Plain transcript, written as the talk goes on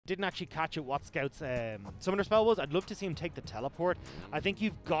didn't actually catch it what Scout's summoner spell was. I'd love to see him take the teleport. I think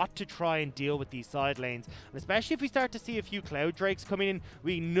you've got to try and deal with these side lanes, and especially if we start to see a few Cloud Drakes coming in.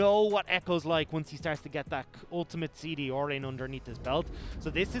 We know what Echo's like once he starts to get that ultimate CDR in underneath his belt. So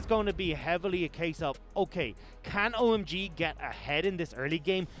this is going to be heavily a case of, okay, can OMG get ahead in this early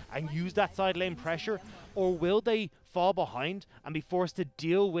game and use that side lane pressure, or will they fall behind and be forced to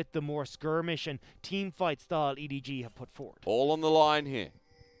deal with the more skirmish and team fight style EDG have put forward? All on the line here.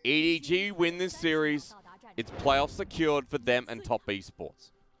 EDG win this series. It's playoff secured for them and Top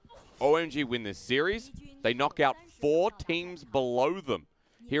Esports. OMG win this series. They knock out 4 teams below them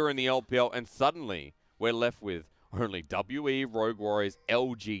here in the LPL, and suddenly we're left with only WE, Rogue Warriors,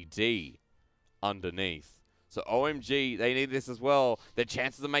 LGD underneath. So OMG, they need this as well. Their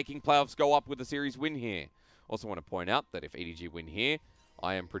chances of making playoffs go up with a series win here. Also want to point out that if EDG win here,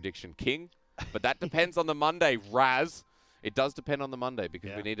 I am prediction king. But that depends on the Monday, Raz. It does depend on the Monday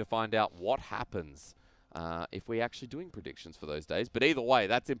because we need to find out what happens if we're actually doing predictions for those days. But either way,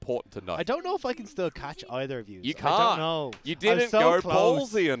 that's important to know. I don't know if I can still catch either of you. You can't. I don't know. You didn't go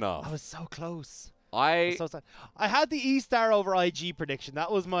close. ballsy enough. I was so close. I had the E-Star over IG prediction.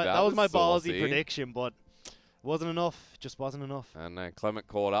 That was my ballsy prediction, but wasn't enough. Just wasn't enough. And Clement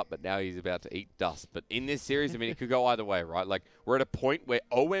caught up, but now he's about to eat dust. But in this series, I mean, it could go either way, right? Like, we're at a point where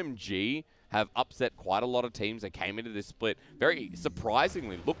OMG have upset quite a lot of teams that came into this split very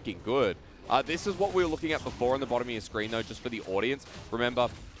surprisingly looking good. This is what we were looking at before on the bottom of your screen, though, just for the audience. Remember,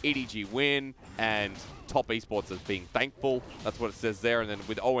 EDG win and Top Esports as being thankful. That's what it says there. And then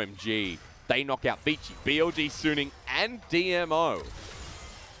with OMG, they knock out Vici, BLG, Suning, and DMO.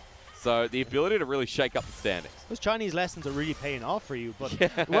 So the ability to really shake up the standings. Those Chinese lessons are really paying off for you.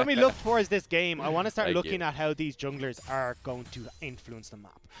 But when we look towards this game, I want to start looking at how these junglers are going to influence the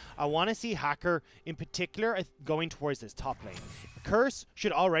map. I want to see FLICKR in particular going towards this top lane. Curse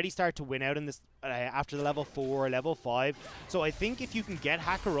should already start to win out in this after the level 4, level 5. So I think if you can get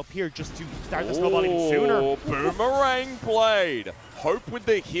FLICKR up here just to start the snowball even sooner. Boomerang Blade. Hope with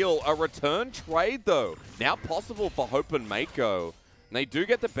the heal. A return trade, though. Now possible for Hope and Mako. And they do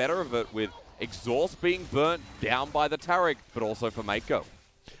get the better of it with Exhaust being burnt down by the Taric, but also for Mako.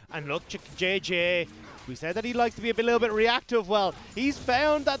 And look, JJ, we said that he likes to be a little bit reactive. Well, he's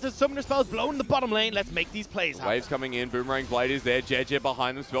found that the Summoner spell's blown in the bottom lane. Let's make these plays happen. Waves coming in. Boomerang Blade is there. JJ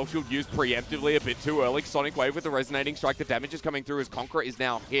behind them. Spell Shield used preemptively a bit too early. Sonic Wave with the Resonating Strike. The damage is coming through as Conqueror is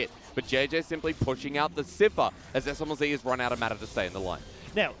now hit. But JJ simply pushing out the Cipher as SMLZ has run out of matter to stay in the line.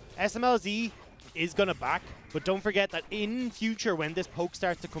 Now, SMLZ is going to back, but don't forget that in future when this poke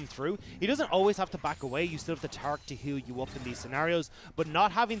starts to come through, he doesn't always have to back away. You still have the Taric to heal you up in these scenarios, but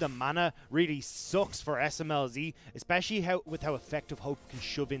not having the mana really sucks for SMLZ, especially with how effective Hope can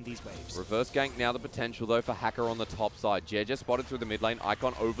shove in these waves. Reverse gank now the potential though for FLICKR on the top side. JJ spotted through the mid lane,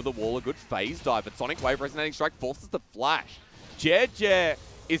 Icon over the wall, a good phase dive, but Sonic Wave Resonating Strike forces the flash. JJ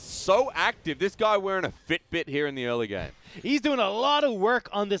is so active. This guy wearing a Fitbit here in the early game. He's doing a lot of work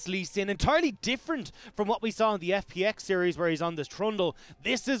on this Lee Sin, entirely different from what we saw in the FPX series where he's on this Trundle.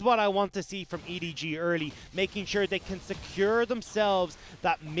 This is what I want to see from EDG early, making sure they can secure themselves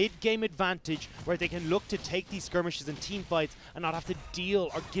that mid-game advantage where they can look to take these skirmishes and team fights and not have to deal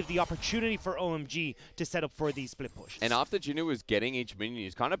or give the opportunity for OMG to set up for these split pushes. And after Jinu was getting each minion, he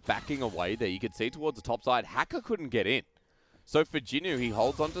was kind of backing away there. You could see towards the top side, FLICKR couldn't get in. So for Jinu, he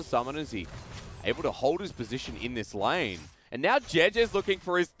holds onto summoners. He able to hold his position in this lane. And now JJ's looking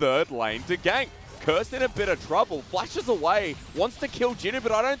for his third lane to gank. Curse in a bit of trouble, flashes away, wants to kill Jinu,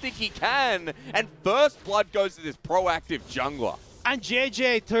 but I don't think he can. And first blood goes to this proactive jungler. And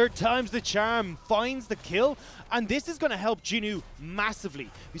JJ, third time's the charm, finds the kill. And this is going to help Jinu massively.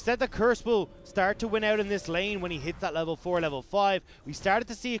 We said that Curse will start to win out in this lane when he hits that level 4, level 5. We started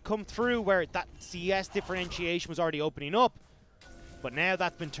to see it come through where that CS differentiation was already opening up. But now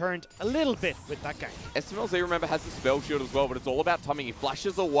that's been turned a little bit with that gank. SMLZ, remember, has the spell shield as well, but it's all about timing. He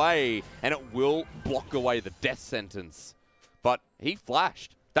flashes away, and it will block away the death sentence. But he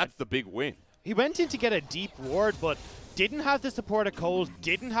flashed. That's the big win. He went in to get a deep ward, but didn't have the support of Cole,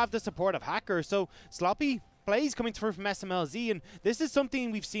 didn't have the support of FLICKR, so sloppy plays coming through from SMLZ, and this is something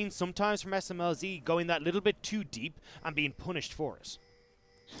we've seen sometimes from SMLZ, going that little bit too deep and being punished for it.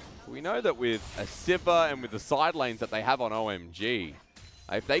 We know that with a Sivir and with the side lanes that they have on OMG,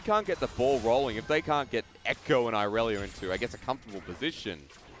 if they can't get the ball rolling, if they can't get Echo and Irelia into, I guess, a comfortable position,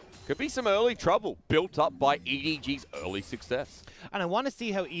 could be some early trouble built up by EDG's early success. And I want to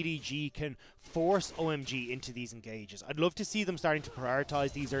see how EDG can force OMG into these engages. I'd love to see them starting to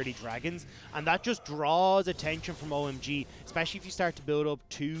prioritize these early dragons, and that just draws attention from OMG, especially if you start to build up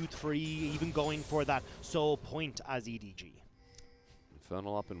 2, 3, even going for that sole point as EDG.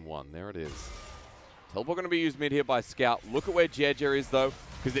 Infernal up in 1. There it is. Teleport going to be used mid here by Scout. Look at where JJ is, though,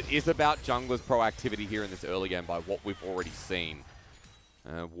 because it is about jungler's proactivity here in this early game by what we've already seen.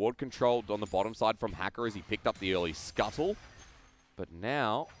 Ward controlled on the bottom side from FLICKR as he picked up the early scuttle. But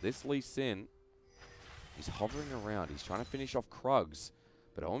now, this Lee Sin, he's hovering around. He's trying to finish off Krugs.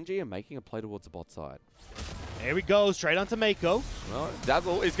 But OMG are making a play towards the bot side. There we go, straight onto Mako. Well,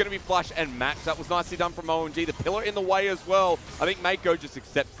 Dazzle is going to be flush and matched. That was nicely done from OMG. The pillar in the way as well. I think Mako just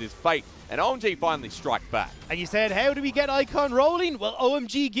accepts his fate. And OMG finally strike back. And you said, how do we get Icon rolling? Well,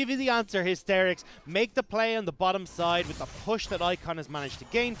 OMG give you the answer, Hysterics. Make the play on the bottom side with the push that Icon has managed to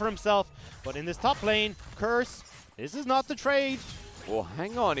gain for himself. But in this top lane, Curse, this is not the trade. Well,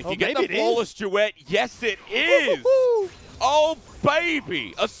 hang on. If you get the flawless duet, yes, it is. Oh,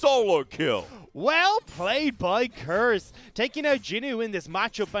 baby, a solo kill. Well played by Curse, taking out Jinnu in this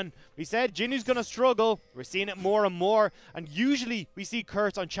matchup, and we said Jinnu's going to struggle. We're seeing it more and more, and usually we see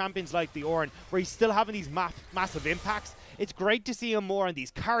Curse on champions like the Ornn, where he's still having these massive impacts. It's great to see him more on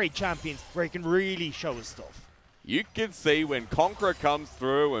these carry champions, where he can really show his stuff. You can see when Conqueror comes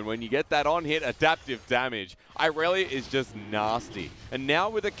through and when you get that on-hit adaptive damage, Irelia is just nasty. And now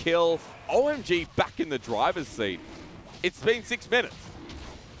with a kill, OMG back in the driver's seat. It's been 6 minutes.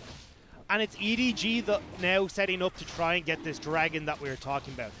 And it's EDG now setting up to try and get this dragon that we were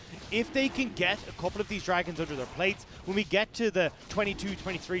talking about. If they can get a couple of these dragons under their plates, when we get to the 22,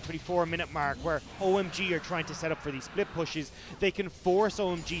 23, 24 minute mark where OMG are trying to set up for these split pushes, they can force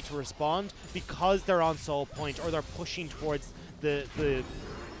OMG to respond because they're on soul point or they're pushing towards the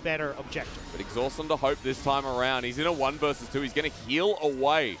better objective. But Exhaust on to hope this time around. He's in a 1 versus 2. He's going to heal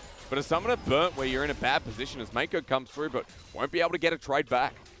away. But a Summoner burnt where you're in a bad position as Mako comes through but won't be able to get a trade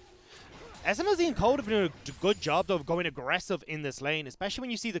back. SMLZ and Code have been doing a good job, though, of going aggressive in this lane, especially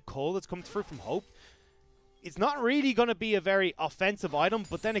when you see the Cole that's come through from Hope. It's not really going to be a very offensive item,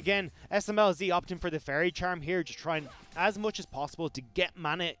 but then again, SMLZ opting for the Fairy Charm here, just trying as much as possible to get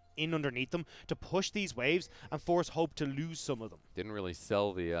mana in underneath them, to push these waves and force Hope to lose some of them. Didn't really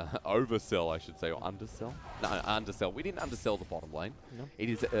sell the oversell, I should say, or undersell. No, undersell. We didn't undersell the bottom lane. No. It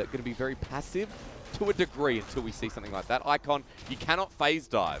is going to be very passive to a degree until we see something like that. Icon, you cannot phase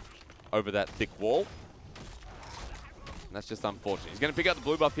dive over that thick wall. And that's just unfortunate. He's going to pick up the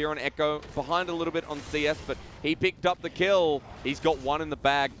blue buff here on Echo. Behind a little bit on CS, but he picked up the kill. He's got 1 in the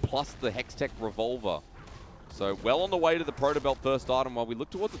bag, plus the Hextech Revolver. So well on the way to the Protobelt first item. While we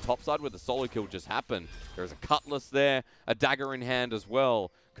look towards the top side where the solo kill just happened, there's a Cutlass there, a dagger in hand as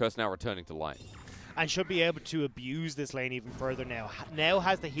well. Curse now returning to lane. And should be able to abuse this lane even further now. Now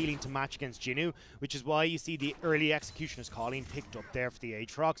has the healing to match against Jinnu, which is why you see the early Executioner's Calling picked up there for the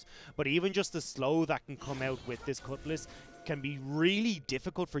Aatrox. But even just the slow that can come out with this Cutlass can be really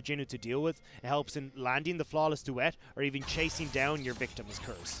difficult for Jinnu to deal with. It helps in landing the flawless duet or even chasing down your victim as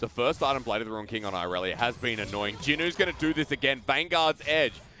Curse. The first item, Blade of the Ruined King on Irelia, has been annoying. Jinnu's going to do this again. Vanguard's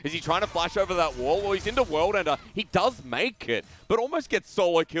Edge. Is he trying to flash over that wall? Well, he's into World Ender. He does make it, but almost gets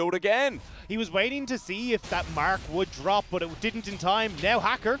solo killed again. He was waiting to see if that mark would drop, but it didn't in time. Now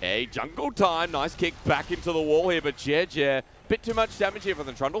FLICKR. Hey, jungle time. Nice kick back into the wall here, but JJ, bit too much damage here for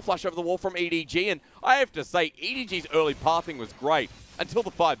the Trundle. Flash over the wall from EDG, and I have to say, EDG's early pathing was great until the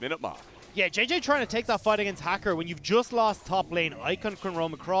 5-minute mark. Yeah, JJ trying to take that fight against FLICKR when you've just lost top lane. Icon can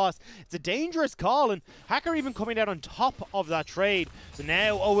roam across. It's a dangerous call, and FLICKR even coming out on top of that trade. So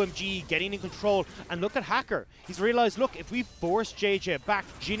now OMG getting in control, and look at FLICKR. He's realized, look, if we force JJ back,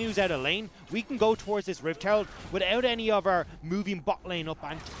 Jinnu's out of lane, we can go towards this Rift Herald without any of our moving bot lane up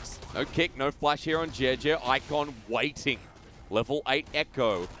antics. No kick, no flash here on JJ. Icon waiting. Level 8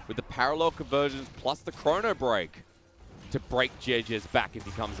 Echo with the parallel conversions plus the chrono break to break JJ's back if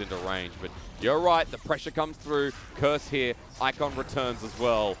he comes into range. But you're right, the pressure comes through. Curse here, Icon returns as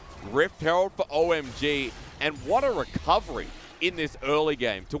well. Rift Herald for OMG, and what a recovery in this early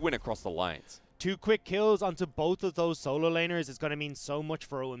game to win across the lanes. 2 quick kills onto both of those solo laners is going to mean so much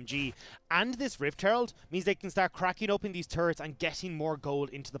for OMG. And this Rift Herald means they can start cracking open these turrets and getting more gold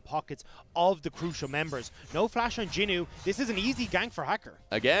into the pockets of the crucial members. No flash on Jinnu. This is an easy gank for FLICKR.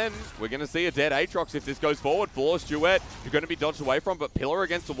 Again, we're going to see a dead Aatrox if this goes forward. Flawless duet, you're going to be dodged away from, but pillar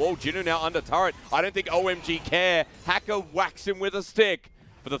against the wall. Jinnu now under turret. I don't think OMG care. FLICKR whacks him with a stick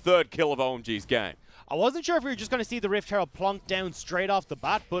for the 3rd kill of OMG's game. I wasn't sure if we were just going to see the Rift Herald plonk down straight off the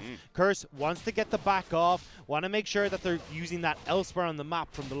bat, but Curse wants to get the back off, want to make sure that they're using that elsewhere on the map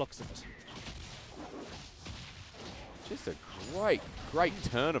from the looks of it. Just a great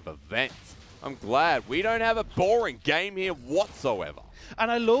turn of events I'm glad we don't have a boring game here whatsoever. And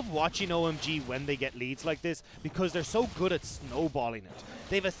I love watching OMG when they get leads like this because they're so good at snowballing it.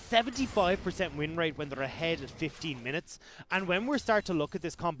 They have a 75% win rate when they're ahead at 15 minutes. And when we start to look at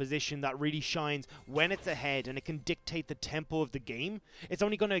this composition that really shines when it's ahead and it can dictate the tempo of the game, it's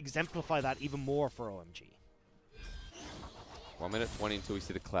only going to exemplify that even more for OMG. 1 minute 20 until we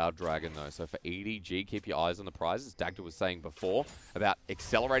see the Cloud Dragon, though. So for EDG, keep your eyes on the prizes. Dagda was saying before about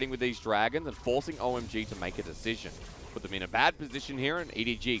accelerating with these dragons and forcing OMG to make a decision. Put them in a bad position here, and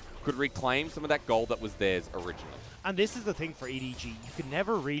EDG could reclaim some of that gold that was theirs originally. And this is the thing for EDG. You can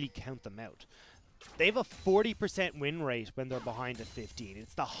never really count them out. They have a 40% win rate when they're behind at 15.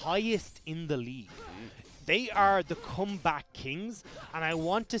 It's the highest in the league. They are the comeback kings, and I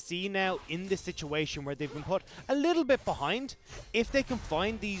want to see now in this situation where they've been put a little bit behind, if they can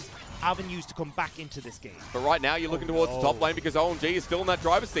find these avenues to come back into this game. But right now you're looking towards the top lane because OMG is still in that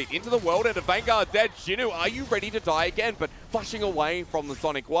driver's seat. Into the world end of Vanguard's dead. Xinu, are you ready to die again? But flashing away from the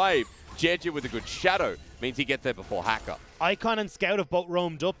Sonic Wave. Jeju with a good shadow means he gets there before Hacker. Icon and Scout have both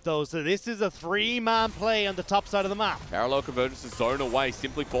roamed up though, so this is a 3-man play on the top side of the map. Parallel Convergence is zoned away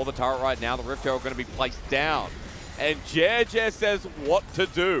simply for the turret right now. The Rift Herald going to be placed down. And Jeju says what to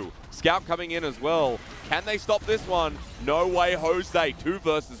do. Scout coming in as well. Can they stop this one? No way, Jose. 2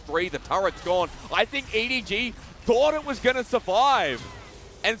 versus 3. The turret's gone. I think EDG thought it was going to survive.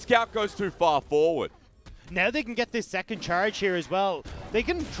 And Scout goes too far forward. Now they can get this second charge here as well. They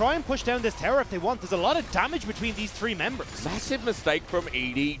can try and push down this tower if they want. There's a lot of damage between these 3 members. Massive mistake from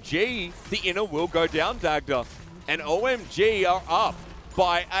EDG. The inner will go down, Dagda. And OMG are up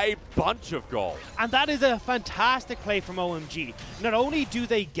by a bunch of gold. And that is a fantastic play from OMG. Not only do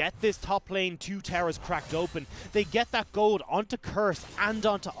they get this top lane 2 towers cracked open, they get that gold onto Curse and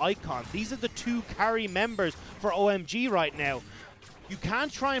onto Icon. These are the 2 carry members for OMG right now. You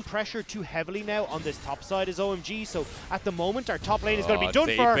can't try and pressure too heavily now on this top side as OMG, so at the moment our top lane is going to be done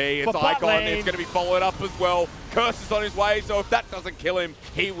for. It's Icon, it's going to be followed up as well. Curse is on his way, so if that doesn't kill him,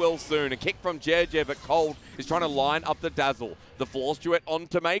 he will soon. A kick from Jeju, but Cold is trying to line up the Dazzle. The Floor Duet on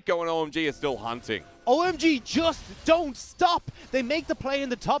Tomeko, and OMG is still hunting. OMG just don't stop. They make the play in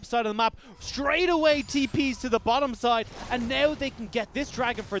the top side of the map, straight away TPs to the bottom side, and now they can get this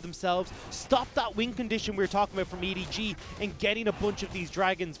dragon for themselves, stop that win condition we were talking about from EDG, and getting a bunch of these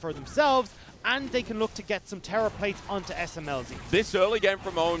dragons for themselves, and they can look to get some terror plates onto SMLZ. This early game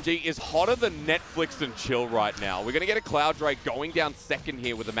from OMG is hotter than Netflix and chill right now. We're going to get a Cloud Drake going down second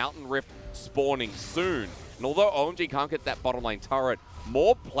here with the Mountain Rift spawning soon. And although OMG can't get that bottom lane turret,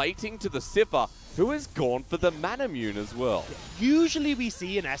 more plating to the Siffer, who has gone for the Manamune as well. Usually we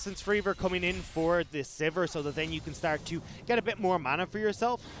see an Essence Reaver coming in for the Sivir so that then you can start to get a bit more mana for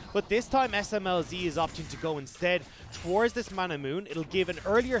yourself. But this time SMLZ is opting to go instead towards this Manamune. It'll give an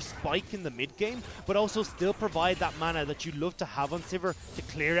earlier spike in the mid game, but also still provide that mana that you love to have on Sivir to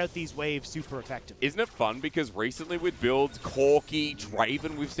clear out these waves super effective. Isn't it fun? Because recently with builds, Corki,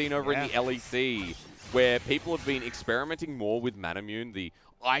 Draven we've seen over in the LEC, where people have been experimenting more with Manamune, the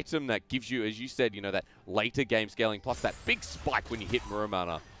item that gives you, as you said, you know, that later game scaling plus that big spike when you hit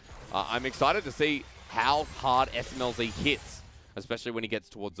Muramana. I'm excited to see how hard SMLZ hits, especially when he gets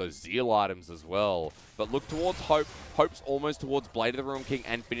towards those Zeal items as well. But look towards Hope. Hope's almost towards Blade of the Ruin King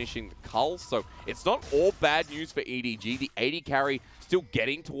and finishing the Cull, so it's not all bad news for EDG. The 80 carry still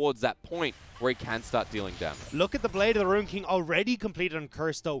getting towards that point where he can start dealing damage. Look at the Blade of the Ruin King already completed on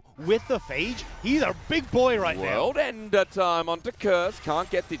Curse though with the Phage. He's a big boy right now. World Ender time onto Curse. Can't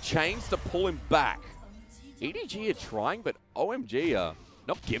get the chains to pull him back. EDG are trying, but OMG are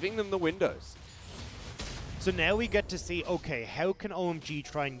not giving them the windows. So now we get to see, okay, how can OMG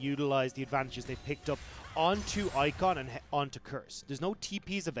try and utilize the advantages they picked up onto Icon and onto Curse. There's no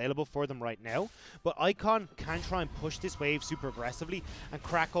TPs available for them right now, but Icon can try and push this wave super aggressively and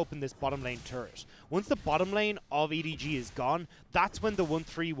crack open this bottom lane turret. Once the bottom lane of EDG is gone, that's when the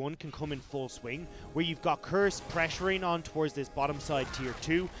 1-3-1 can come in full swing, where you've got Curse pressuring on towards this bottom side tier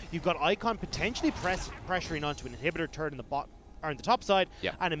 2, you've got Icon potentially pressuring onto an inhibitor turret in the bottom, or in the top side,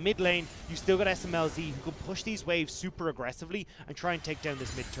 and in mid lane, you still got SMLZ who can push these waves super aggressively and try and take down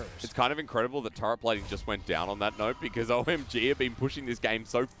this mid turret. It's kind of incredible that turret plating just went down on that note, because OMG have been pushing this game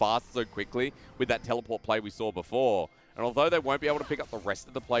so fast, so quickly with that teleport play we saw before. And although they won't be able to pick up the rest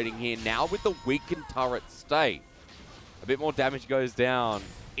of the plating here, now with the weakened turret state, a bit more damage goes down.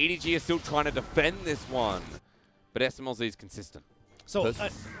 EDG is still trying to defend this one, but SMLZ is consistent. So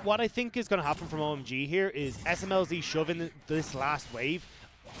what I think is going to happen from OMG here is SMLZ shoving this last wave,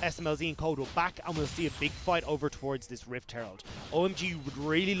 SMLZ and Cold will back, and we'll see a big fight over towards this Rift Herald. OMG would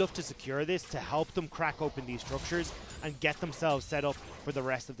really love to secure this to help them crack open these structures and get themselves set up for the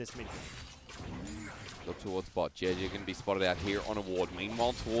rest of this mid game. Go towards bot. JJ going to be spotted out here on a ward.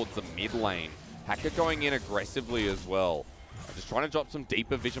 Meanwhile, towards the mid lane. FLICKR going in aggressively as well. Just trying to drop some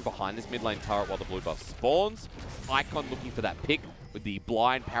deeper vision behind this mid lane turret while the blue buff spawns. Icon looking for that pick with the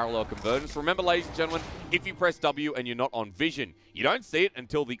blind parallel convergence. Remember, ladies and gentlemen, if you press W and you're not on vision, you don't see it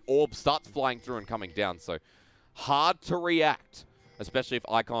until the orb starts flying through and coming down. So hard to react, especially if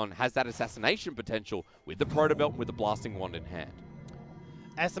Icon has that assassination potential with the Proto Belt, with the blasting wand in hand.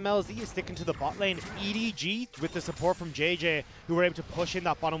 SMLZ is sticking to the bot lane. EDG, with the support from JJ, who were able to push in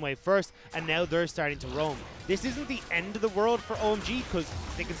that bottom wave first, and now they're starting to roam. This isn't the end of the world for OMG, because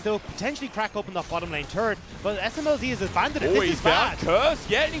they can still potentially crack open that bottom lane turret, but SMLZ has abandoned it. This is bad. Curse,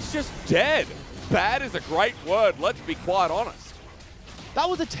 yeah, and he's just dead. Bad is a great word, let's be quite honest. That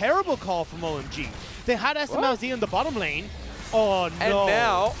was a terrible call from OMG. They had SMLZ in the bottom lane. Oh, no. And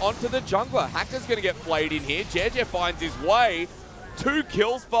now, onto the jungler. Hacker's going to get flayed in here. JJ finds his way. 2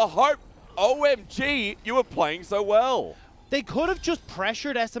 kills for Hope. OMG, you were playing so well. They could have just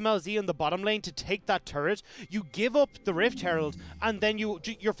pressured SMLZ in the bottom lane to take that turret. You give up the Rift Herald, and then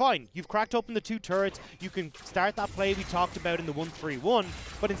you're fine. You've cracked open the 2 turrets. You can start that play we talked about in the 1-3-1.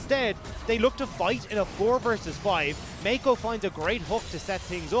 But instead, they look to fight in a 4 versus 5. Mako finds a great hook to set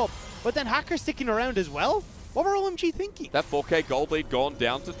things up. But then Hacker's sticking around as well. What were OMG thinking? That 4K gold lead gone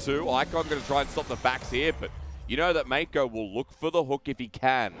down to 2. Icon going to try and stop the backs here, but you know that Mako will look for the hook if he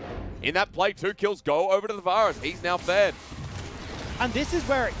can. In that play, 2 kills go over to the Varus. He's now fed. And this is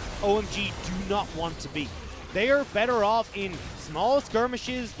where OMG do not want to be. They are better off in small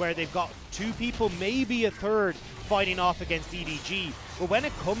skirmishes where they've got 2 people, maybe a third, fighting off against EDG. But when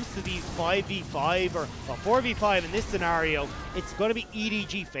it comes to these 5v5 or 4v5 in this scenario, it's going to be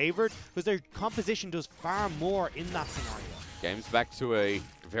EDG favored because their composition does far more in that scenario. Game's back to a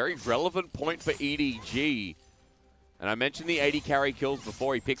very relevant point for EDG. And I mentioned the 80 carry kills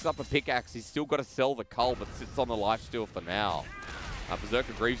before. He picks up a pickaxe. He's still got to sell the cull, but sits on the lifesteal for now.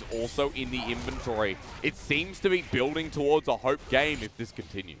 Berserker Greaves also in the inventory. It seems to be building towards a Hope game if this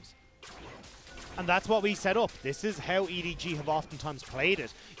continues. And that's what we set up. This is how EDG have oftentimes played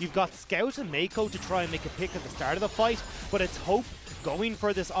it. You've got Scout and Mako to try and make a pick at the start of the fight, but it's Hope going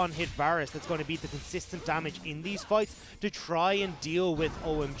for this on-hit Varus that's going to be the consistent damage in these fights to try and deal with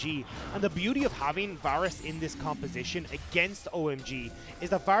OMG. And the beauty of having Varus in this composition against OMG is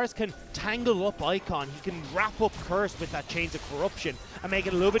that Varus can tangle up Icon, he can wrap up Curse with that Chains of Corruption and make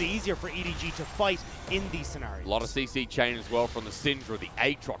it a little bit easier for EDG to fight in these scenarios. A lot of CC chain as well from the Syndra, the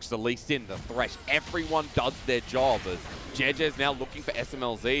Aatrox, the Lee Sin, the Thresh. Everyone does their job as JJ's now looking for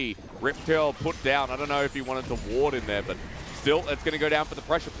SMLZ. Rift Tail put down. I don't know if he wanted to ward in there, but still, it's going to go down for the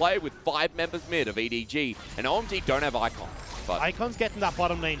pressure play with 5 members mid of EDG. And OMG don't have Icon. But Icon's getting that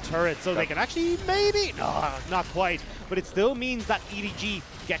bottom lane turret, so they can actually maybe... No, not quite. But it still means that EDG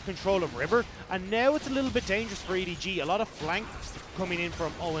get control of River. And now it's a little bit dangerous for EDG. A lot of flanks coming in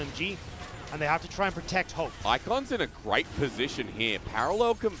from OMG. And they have to try and protect Hope. Icon's in a great position here.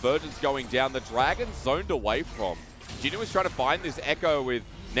 Parallel convergence going down. The Dragon zoned away from. Jinu is trying to find this Echo with...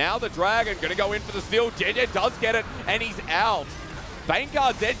 Now the Dragon going to go in for the steal. JJ does get it, and he's out.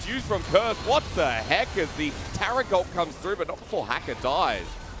 Vanguard's edge used from Curse. What the heck as the Tarragult comes through, but not before Hacker dies.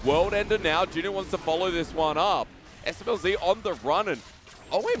 World Ender now. Jinu wants to follow this one up. SMLZ on the run, and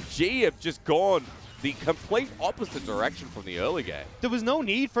OMG have just gone the complete opposite direction from the early game. There was no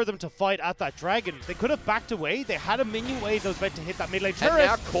need for them to fight at that Dragon. They could have backed away. They had a minion wave that was meant to hit that mid lane turret. And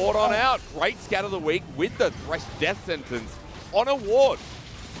now caught on out. Great scat of the week with the Thresh death sentence on a ward.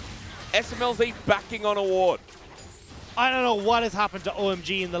 SMLZ backing on a ward. I don't know what has happened to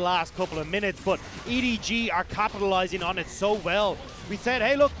OMG in the last couple of minutes, but EDG are capitalizing on it so well. We said,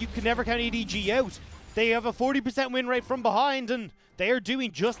 hey, look, you can never count EDG out. They have a 40% win rate from behind, and they are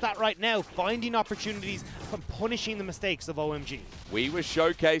doing just that right now, finding opportunities and punishing the mistakes of OMG. We were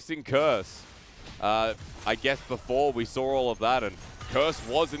showcasing Curse, I guess, before we saw all of that, and Curse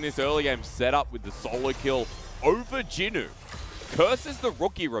was in this early game set up with the solo kill over Jinu. Curse is the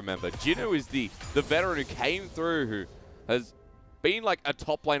rookie, remember. Jinu is the veteran who came through, who has been like a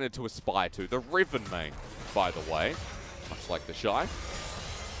top laner to aspire to. The Riven main, by the way, much like the Shy.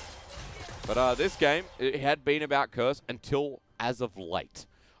 But this game, it had been about Curse until as of late.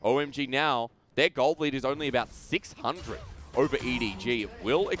 OMG now, their gold lead is only about 600 over EDG. It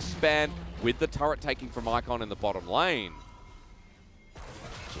will expand with the turret taking from Icon in the bottom lane.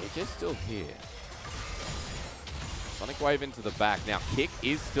 JJ's still here. Sonic Wave into the back. Now, Kick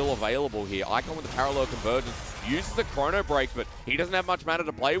is still available here. Icon with the parallel convergence uses the chrono break, but he doesn't have much mana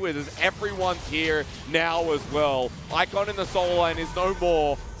to play with as everyone's here now as well. Icon in the solo lane is no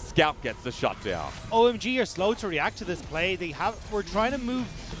more. Scout gets the shutdown. OMG are slow to react to this play. We're trying to move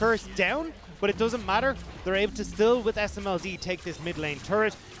Curse down, but it doesn't matter. They're able to still, with SMLZ, take this mid lane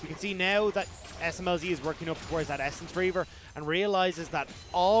turret. You can see now that SMLZ is working up towards that Essence Reaver and realizes that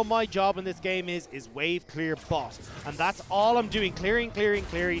all my job in this game is wave clear bot. And that's all I'm doing, clearing.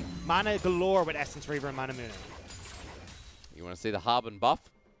 Mana galore with Essence Reaver and Mana Moon. You want to see the Harbin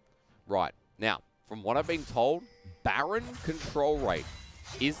buff? Right. Now, from what I've been told, Baron control rate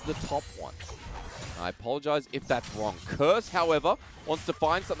is the top one. I apologize if that's wrong. Curse, however, wants to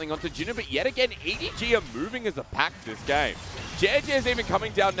find something onto Jinu, but yet again, EDG are moving as a pack this game. JJ's even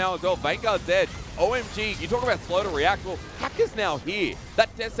coming down now as well. Vanguard's dead. OMG, you talk about slow to react. Well, Hacker's now here.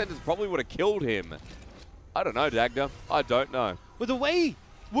 That death sentence probably would have killed him. I don't know, Dagda. I don't know. Well, the way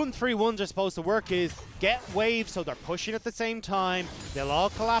 1-3-1s are supposed to work is get waves so they're pushing at the same time. They'll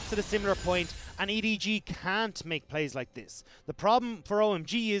all collapse at a similar point, and EDG can't make plays like this. The problem for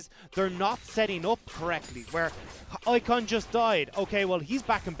OMG is they're not setting up correctly, where Icon just died. Okay, well, he's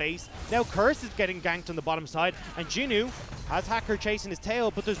back in base. Now Curse is getting ganked on the bottom side, and Jinu has Hacker chasing his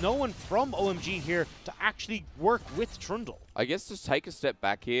tail, but there's no one from OMG here to actually work with Trundle. I guess just take a step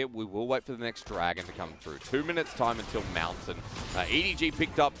back here. We will wait for the next dragon to come through. 2 minutes time until Mountain. EDG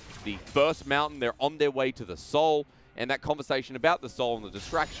picked up the first Mountain. They're on their way to the Soul. And that conversation about the Soul and the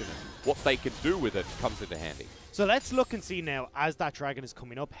distraction and what they can do with it comes into handy. So let's look and see now, as that dragon is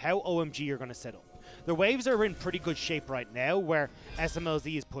coming up, how OMG are going to set up. Their waves are in pretty good shape right now, where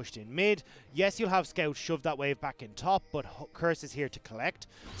SMLZ is pushed in mid. Yes, you'll have Scout shove that wave back in top, but Curse is here to collect.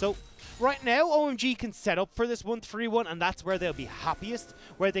 So right now, OMG can set up for this 1-3-1, and that's where they'll be happiest,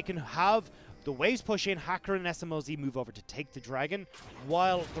 where they can have the waves push in, Hacker and SMLZ move over to take the dragon,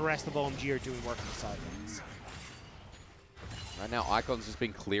 while the rest of OMG are doing work on the sidelines. Right now, Icon's just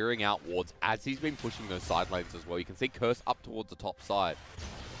been clearing out wards as he's been pushing those side lanes as well. You can see Curse up towards the top side.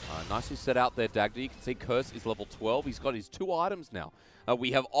 Nicely set out there, Dagda. You can see Curse is level 12. He's got his 2 items now.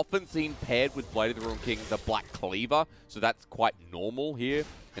 We have often seen paired with Blade of the Ruin King the Black Cleaver, so that's quite normal here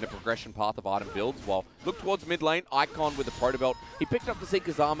in a progression path of item builds. While look towards mid lane, Icon with the Proto Belt. He picked up the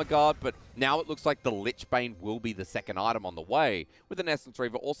Seeker's Armor Guard, but now it looks like the Lich Bane will be the second item on the way, with an Essence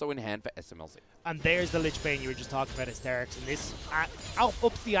Reaver also in hand for SMLZ. And there's the Lich Bane you were just talking about, Hysterics, and this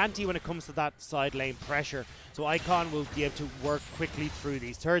ups the ante when it comes to that side lane pressure. So Icon will be able to work quickly through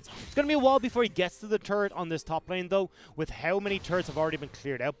these turrets. It's going to be a while before he gets to the turret on this top lane, though. With how many turrets have already been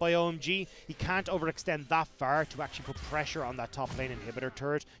cleared out by OMG, he can't overextend that far to actually put pressure on that top lane inhibitor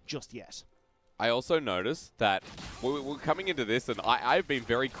turret just yet. I also noticed that we're coming into this, and I've been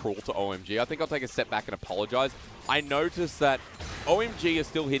very cruel to OMG. I think I'll take a step back and apologize. I noticed that OMG are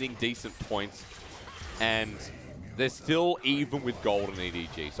still hitting decent points, and they're still even with gold and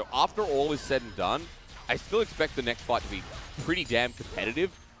EDG. So after all is said and done, I still expect the next fight to be pretty damn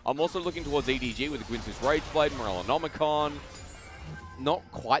competitive. I'm also looking towards EDG with the Gwyn's Rageblade, Morellonomicon. Not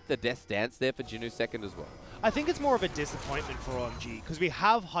quite the death dance there for Jinu second as well. I think it's more of a disappointment for OMG because we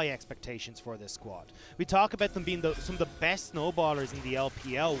have high expectations for this squad. We talk about them being some of the best snowballers in the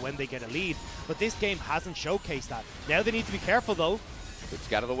LPL when they get a lead, but this game hasn't showcased that. Now they need to be careful though. Good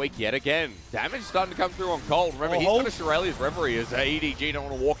scout of the week yet again. Damage starting to come through on Cold. Remember, he's got a Shirelia's Reverie as EDG don't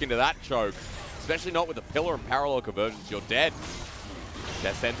want to walk into that choke. Especially not with the Pillar and Parallel conversions. You're dead.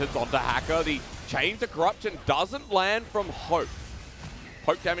 Death sentence onto Hacker. The Chains of Corruption doesn't land from Hope.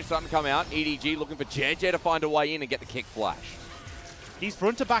 Hope damage starting to come out. EDG looking for JJ to find a way in and get the kick flash. These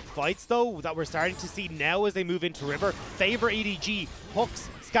front-to-back fights, though, that we're starting to see now as they move into River, favor EDG. Hooks,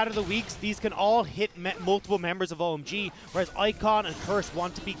 Scatter the Weaks, these can all hit multiple members of OMG, whereas Icon and Curse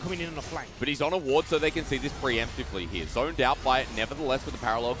want to be coming in on a flank. But he's on a ward, so they can see this preemptively here. Zoned out by it, nevertheless, with the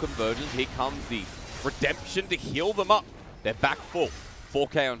parallel conversions. Here comes the redemption to heal them up. They're back full.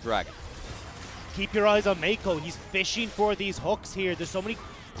 4K on Dragon. Keep your eyes on Mako. He's fishing for these hooks here. There's so many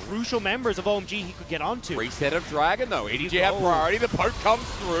crucial members of OMG he could get onto. Reset of Dragon, though. EDG have priority. The poke comes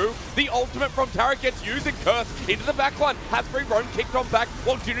through. The ultimate from Tarek gets used and Curse into the backline. Has free roam kicked on back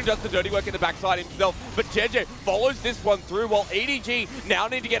while Junior does the dirty work in the backside himself. But JJ follows this one through while EDG now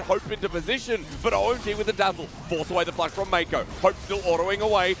need to get Hope into position. But OMG with the dazzle force away the flash from Mako. Hope still autoing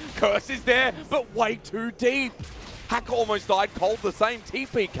away. Curse is there, but way too deep. Hacker almost died cold, the same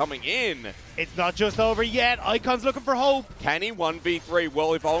TP coming in. It's not just over yet. Icon's looking for Hope. Can he 1v3?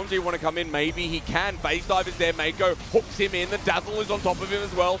 Well, if OMG want to come in, maybe he can. Phase dive is there. Mako hooks him in. The dazzle is on top of him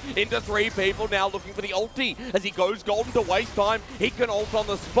as well. Into 3 people now looking for the ulti. As he goes golden to waste time, he can ult on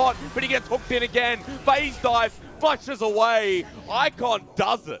the spot, but he gets hooked in again. Phase dive flushes away. Icon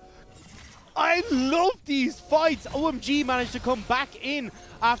does it. I love these fights. OMG managed to come back in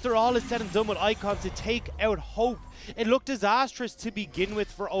after all is said and done with Icon to take out Hope. It looked disastrous to begin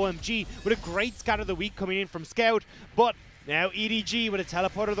with for OMG with a great Scatter of the Week coming in from Scout, but Now EDG with a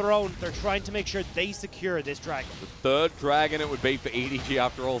teleport of their own, they're trying to make sure they secure this dragon. The third dragon it would be for EDG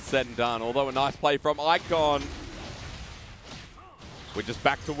after all said and done, although a nice play from Icon. We're just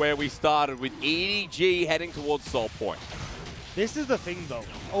back to where we started with EDG heading towards Soul Point. This is the thing though.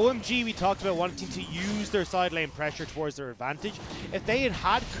 OMG, we talked about wanting to use their side lane pressure towards their advantage. If they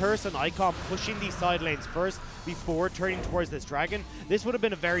had Curse and Icon pushing these side lanes first before turning towards this dragon, this would have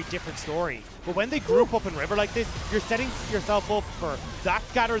been a very different story. But when they group up in River like this, you're setting yourself up for that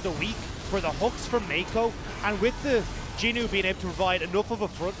Scatter the Weak, for the hooks from Mako, and with the Jinnu being able to provide enough of a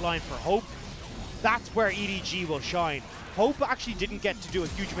front line for Hope, that's where EDG will shine. Hope actually didn't get to do a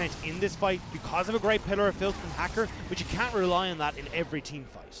huge amount in this fight because of a great Pillar of Filth from Hacker, but you can't rely on that in every team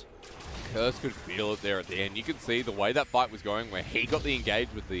fight. Curse could feel it there at the end. You can see the way that fight was going, where he got the engage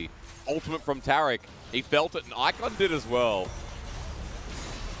with the ultimate from Taric. He felt it, and Icon did as well.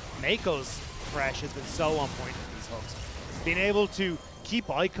 Mako's fresh has been so on point with these hooks. Being able to keep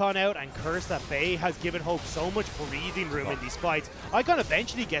Icon out and Curse at bay has given Hope so much breathing room in these fights. Icon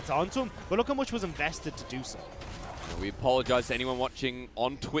eventually gets onto him, but look how much was invested to do so. We apologize to anyone watching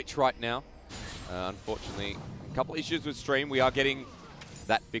on Twitch right now. Unfortunately, a couple issues with stream. We are getting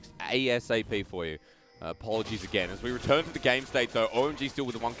that fixed ASAP for you. Apologies again. As we return to the game state, though, OMG still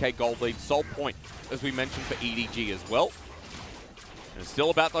with a 1k gold lead. Soul Point, as we mentioned, for EDG as well. And it's still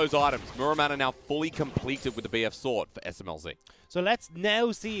about those items. Muraman are now fully completed with the BF Sword for SMLZ. So let's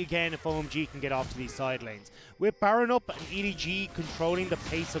now see again if OMG can get off to these side lanes. With Baron up and EDG controlling the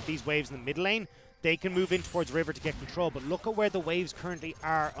pace of these waves in the mid lane, they can move in towards River to get control, but look at where the waves currently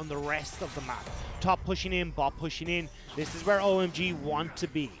are on the rest of the map. Top pushing in, bot pushing in. This is where OMG want to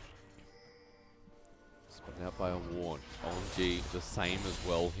be. Spun out by a Warn. OMG the same as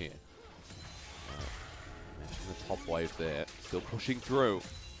well here. Mention the top wave there. Still pushing through.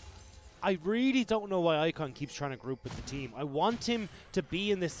 I really don't know why Icon keeps trying to group with the team. I want him to be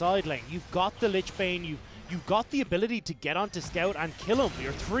in this side lane. You've got the Lich Bane, you've got the ability to get onto Scout and kill him.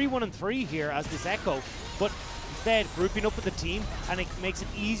 You're 3-1-3 here as this Echo, but instead grouping up with the team, and it makes it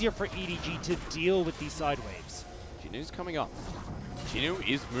easier for EDG to deal with these side waves. Jinnu's coming up. Jinnu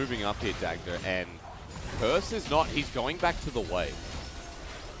is moving up here, Dagda, and Curse is not. He's going back to the wave.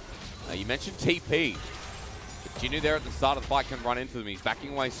 You mentioned TP. Jinnu there at the start of the fight can run into them. He's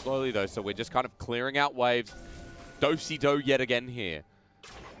backing away slowly though, so we're just kind of clearing out waves. Do-si-do yet again here.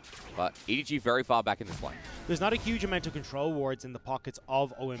 But EDG very far back in this lane. There's not a huge amount of control wards in the pockets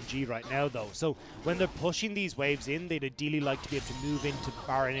of OMG right now though. So when they're pushing these waves in, they'd ideally like to be able to move into the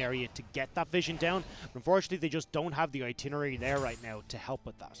Baron area to get that vision down. But unfortunately, they just don't have the itinerary there right now to help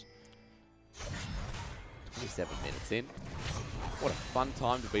with that. 27 minutes in. What a fun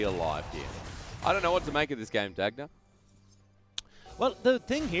time to be alive here. I don't know what to make of this game, Dagda. Well, the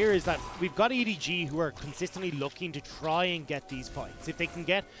thing here is that we've got EDG who are consistently looking to try and get these fights. If they can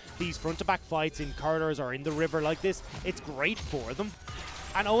get these front-to-back fights in corridors or in the river like this, it's great for them.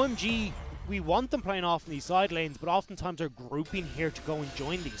 And OMG, we want them playing off in these side lanes, but oftentimes they're grouping here to go and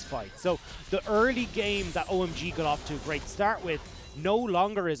join these fights. So the early game that OMG got off to a great start with no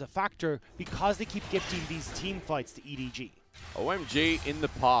longer is a factor because they keep gifting these team fights to EDG. OMG in the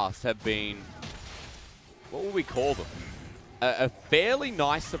past have been, what will we call them? A fairly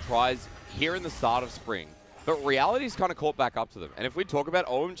nice surprise here in the start of spring, but reality's kind of caught back up to them. And if we talk about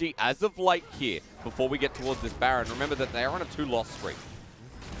OMG as of late here, before we get towards this Baron, remember that they are on a 2-loss streak.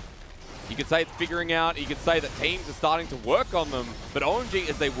 You could say it's figuring out, you could say that teams are starting to work on them, but OMG,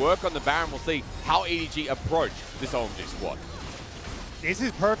 as they work on the Baron, we'll see how EDG approach this OMG squad. This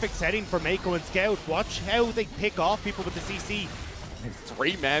is perfect setting for Mako and Scout. Watch how they pick off people with the CC.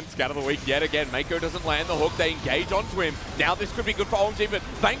 Three-man Scatter the Weak yet again. Mako doesn't land the hook. They engage onto him. Now this could be good for OMG, but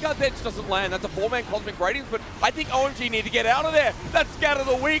Vanguard's Edge doesn't land. That's a 4-man Cosmic Radiance, but I think OMG need to get out of there. That's Scatter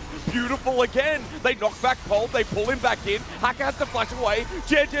the Weak. Beautiful again. They knock back Cold. They pull him back in. Hacker has to flash away.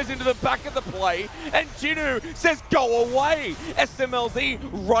 JJ's into the back of the play, and Jinnu says, go away. SMLZ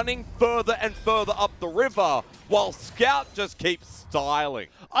running further and further up the river, while Scout just keeps styling.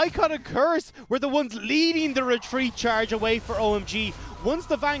 Icon and Curse were the ones leading the retreat charge away for OMG. Once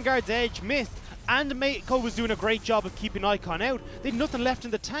the Vanguard's Edge missed and Mako was doing a great job of keeping Icon out, they had nothing left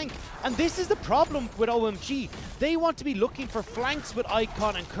in the tank. And this is the problem with OMG. They want to be looking for flanks with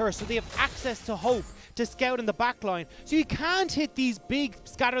Icon and Curse, so they have access to Hope, to Scout in the backline. So you can't hit these big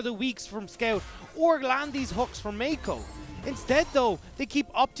Scatter the Weaks from Scout or land these hooks from Mako. Instead, though, they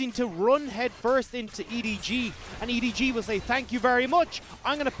keep opting to run head first into EDG, and EDG will say, thank you very much.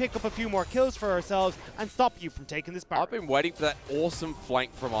 I'm going to pick up a few more kills for ourselves and stop you from taking this Baron. I've been waiting for that awesome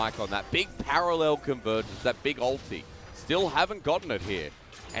flank from Icon, that big parallel convergence, that big ulti. Still haven't gotten it here.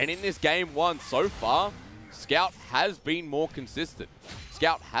 And in this game one so far, Scout has been more consistent.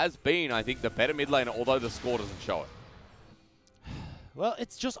 Scout has been, I think, the better mid laner, although the score doesn't show it. Well,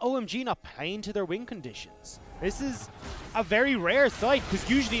 it's just OMG not playing to their win conditions. This is a very rare sight, because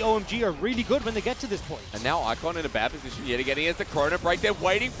usually OMG are really good when they get to this point. And now Icon in a bad position yet again. He has the Chrono Break. They're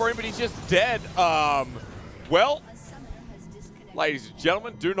waiting for him, but he's just dead. Well, ladies and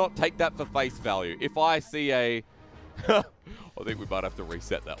gentlemen, do not take that for face value. If I see a... I think we might have to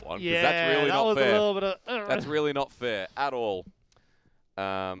reset that one, because that's really not fair. A little bit of, That's really not fair at all.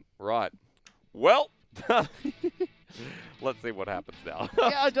 Right. Well... Let's see what happens now.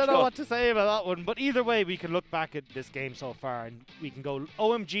 Yeah, I don't know what to say about that one. But either way, we can look back at this game so far and we can go,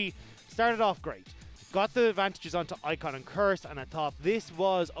 OMG started off great. Got the advantages onto Icon and Curse, and I thought this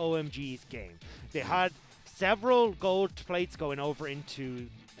was OMG's game. They had several gold plates going over into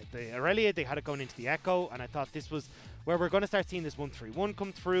the Aurelia. They had it going into the Echo, and I thought this was where we're going to start seeing this 1-3-1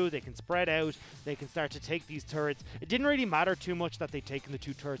 come through. They can spread out. They can start to take these turrets. It didn't really matter too much that they'd taken the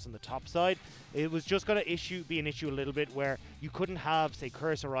 2 turrets on the top side. It was just going to be an issue a little bit where you couldn't have, say,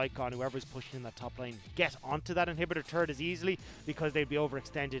 Curse or Icon, whoever's pushing in that top lane, get onto that inhibitor turret as easily because they'd be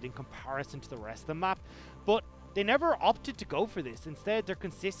overextended in comparison to the rest of the map. But they never opted to go for this. Instead, they're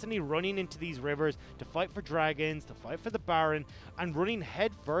consistently running into these rivers to fight for dragons, to fight for the Baron, and running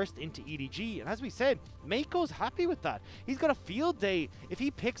head first into EDG. And as we said, Mako's happy with that. He's got a field day. If he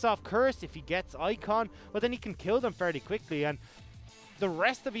picks off Curse, if he gets Icon, well, then he can kill them fairly quickly. And the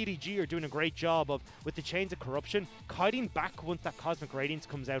rest of EDG are doing a great job of, with the Chains of Corruption, kiting back once that Cosmic Radiance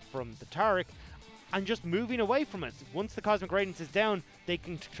comes out from the Taric, and just moving away from it. Once the Cosmic Radiance is down, they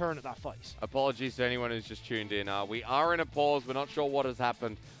can turn at that fight. Apologies to anyone who's just tuned in. We are in a pause. We're not sure what has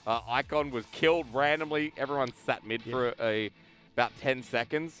happened. Icon was killed randomly. Everyone sat mid for about 10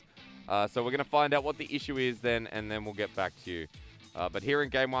 seconds. So we're going to find out what the issue is then, and then we'll get back to you. But here in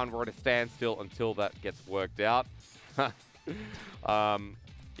Game 1, we're at a standstill until that gets worked out.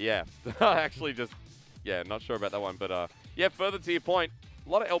 Yeah, actually just, not sure about that one. But yeah, further to your point, a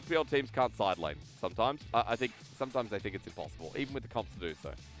lot of LPL teams can't side lane sometimes. I think sometimes they think it's impossible, even with the comps to do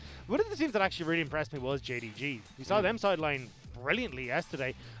so. One of the teams that actually really impressed me was JDG. We saw them sideline brilliantly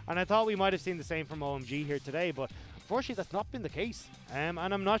yesterday, and I thought we might have seen the same from OMG here today, but unfortunately that's not been the case. And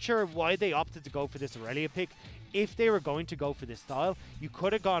I'm not sure why they opted to go for this Aurelia pick. If they were going to go for this style, you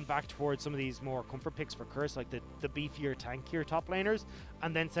could have gone back towards some of these more comfort picks for Curse, like the beefier, tankier top laners,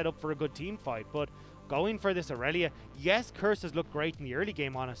 and then set up for a good team fight. But going for this Aurelia, yes, Curse has looked great in the early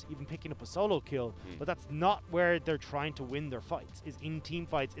game on it, even picking up a solo kill, but that's not where they're trying to win their fights. Is in team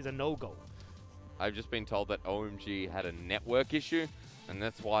fights is a no-go. I've just been told that OMG had a network issue, and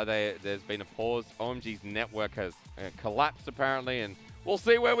that's why there's been a pause. OMG's network has collapsed apparently, and we'll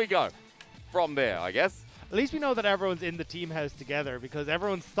see where we go from there, I guess. At least we know that everyone's in the team house together, because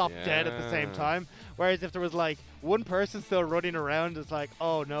everyone stopped dead at the same time. Whereas if there was like one person still running around, it's like,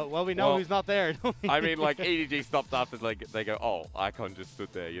 oh no, well we know who's not there. I mean, like EDG stopped after they go, oh, Icon just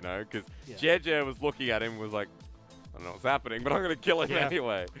stood there, you know, because JJ was looking at him and was like, I don't know what's happening, but I'm going to kill him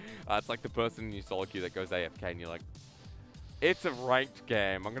anyway. It's like the person in your solo queue that goes AFK and you're like, it's a ranked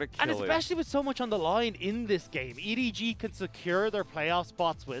game. I'm going to kill him. And especially with so much on the line in this game. EDG can secure their playoff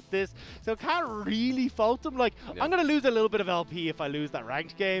spots with this, so can't really fault them. Like, I'm going to lose a little bit of LP if I lose that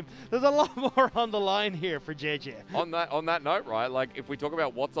ranked game. There's a lot more on the line here for JJ. On that note, right, like, if we talk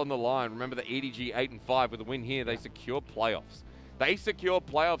about what's on the line, remember the EDG 8-5 with a win here, they secure playoffs. They secure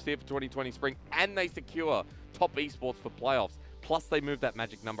playoffs here for 2020 Spring, and they secure top esports for playoffs. Plus, they move that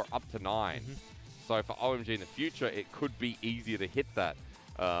magic number up to 9. So for OMG in the future, it could be easier to hit that.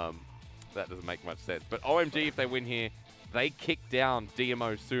 That doesn't make much sense. But OMG, if they win here, they kick down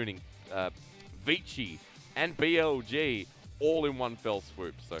DMO Suning, Vici, and BLG all in one fell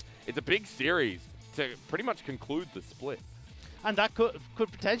swoop. So it's a big series to pretty much conclude the split. And that could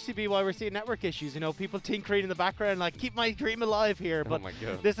potentially be why we're seeing network issues. You know, people tinkering in the background, like, keep my dream alive here. But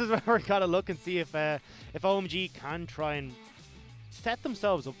this is where we gotta look and see if OMG can try and set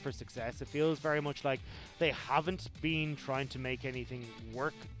themselves up for success. It feels very much like they haven't been trying to make anything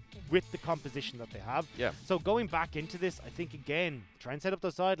work with the composition that they have. So going back into this, I think, again, try and set up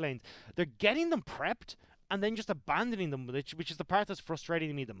those side lanes. They're getting them prepped and then just abandoning them, which is the part that's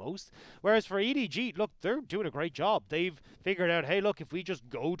frustrating me the most. Whereas for EDG, look, they're doing a great job. They've figured out, hey, look, if we just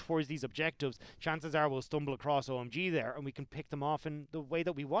go towards these objectives, chances are we'll stumble across OMG there and we can pick them off in the way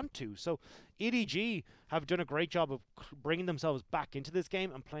that we want to. So EDG have done a great job of bringing themselves back into this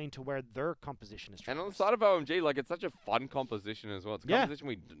game and playing to where their composition is. And on the side of OMG, like, it's such a fun composition as well. It's a composition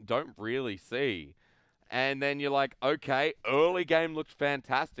we don't really see. And then you're like, okay, early game looked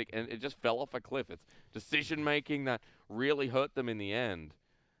fantastic, and it just fell off a cliff. It's decision-making that really hurt them in the end.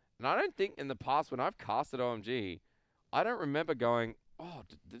 And I don't think in the past when I've casted OMG, I don't remember going, oh,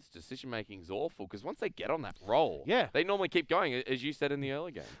 this decision-making is awful. Because once they get on that roll, they normally keep going, as you said in the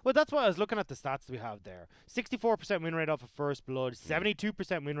early game. Well, that's why I was looking at the stats we have there. 64% win rate off of first blood,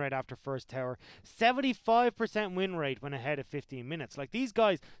 72% win rate after first tower, 75% win rate when ahead of 15 minutes. Like, these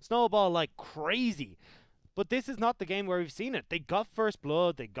guys snowball like crazy. But this is not the game where we've seen it. They got first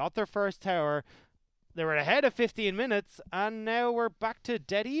blood, they got their first tower, they were ahead of 15 minutes, and now we're back to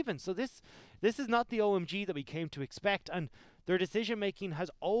dead even. So this is not the OMG that we came to expect, and their decision-making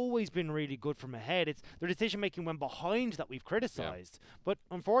has always been really good from ahead. It's their decision-making when behind that we've criticized. Yeah. But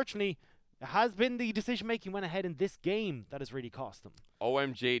unfortunately, it has been the decision-making when ahead in this game that has really cost them.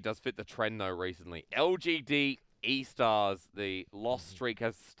 OMG does fit the trend, though, recently. LGD, E-Stars, the loss streak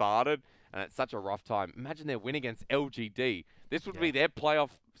has started, and it's such a rough time. Imagine their win against LGD. This would be their playoff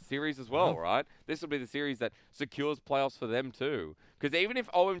series as well, right? This will be the series that secures playoffs for them too. Because even if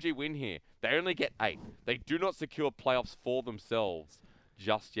OMG win here, they only get 8. They do not secure playoffs for themselves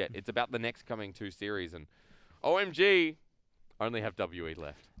just yet. It's about the next coming 2 series. And OMG only have WE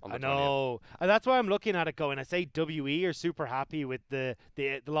left on the 20th. I know. And that's why I'm looking at it going, I say WE are super happy with the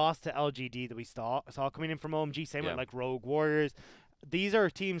loss to LGD that we saw coming in from OMG. Same with like Rogue Warriors. These are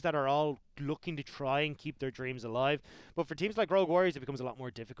teams that are all looking to try and keep their dreams alive. But for teams like Rogue Warriors, it becomes a lot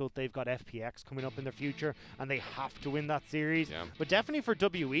more difficult. They've got FPX coming up in their future, and they have to win that series. Yeah. But definitely for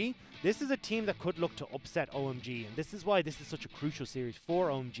WE, this is a team that could look to upset OMG. And this is why this is such a crucial series for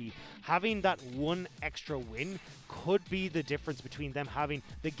OMG. Having that one extra win could be the difference between them having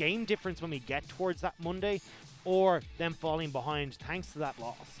the game difference when we get towards that Monday, or them falling behind thanks to that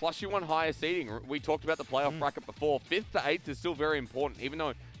loss. Plus, you want higher seeding. We talked about the playoff bracket before. 5th to 8th is still very important, even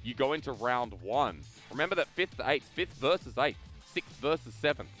though you go into round 1. Remember that 5th to 8th, 5th versus 8th, 6th versus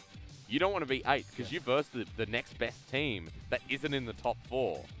 7th. You don't want to be 8th because you versus the next best team that isn't in the top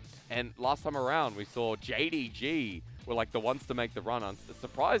 4. And last time around, we saw JDG were like the ones to make the run,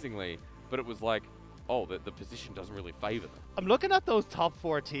 surprisingly, but it was like, oh, the position doesn't really favor them. I'm looking at those top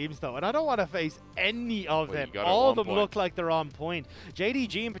 4 teams, though, and I don't want to face any of them. All of them look like they're on point.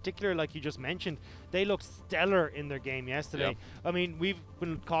 JDG in particular, like you just mentioned, they looked stellar in their game yesterday. Yep. I mean, we've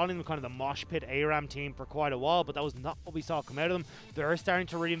been calling them kind of the mosh pit ARAM team for quite a while, but that was not what we saw come out of them. They're starting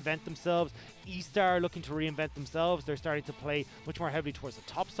to reinvent themselves. E-Star looking to reinvent themselves. They're starting to play much more heavily towards the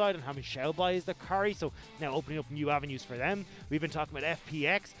top side and having Shellby as their carry, so now opening up new avenues for them. We've been talking about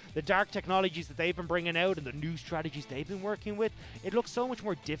FPX, the dark technologies that they've been bringing out and the new strategies they've been working with. It looks so much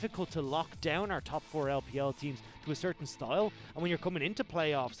more difficult to lock down our top 4 LPL teams to a certain style, and when you're coming into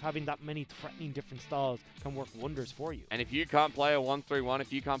playoffs, having that many threatening different styles can work wonders for you. And if you can't play a 1-3-1,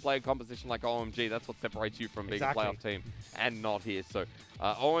 if you can't play a composition like OMG, that's what separates you from being a playoff team and not here. So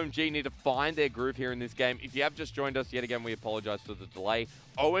OMG need to find their groove here in this game. If you have just joined us, yet again, we apologize for the delay.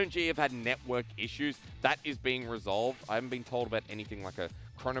 OMG have had network issues. That is being resolved. I haven't been told about anything like a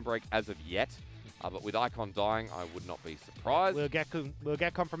chrono break as of yet. But with Icon dying, I would not be surprised. We'll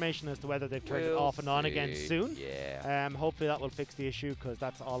get confirmation as to whether they've turned it off and on again soon. Yeah. Hopefully that will fix the issue, because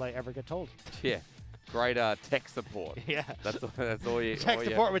that's all I ever get told. Yeah. Great tech support. Yeah. That's all you. Tech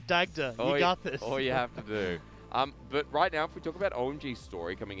support with Dagda. You got this. All you have to do. But right now, if we talk about OMG's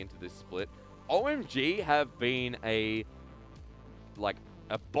story coming into this split, OMG have been a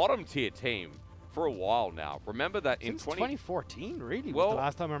bottom tier team for a while now. Remember that Since 2014, really. Well, was the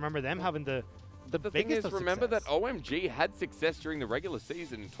last time I remember them having the thing is, remember that OMG had success during the regular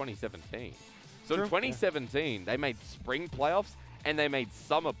season in 2017. So in 2017, they made spring playoffs and they made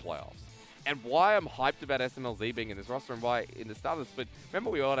summer playoffs. And why I'm hyped about SMLZ being in this roster and why in the start of the split,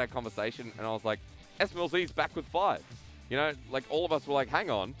 remember we all had that conversation and I was like, SMLZ's back with 5. You know, like all of us were like, hang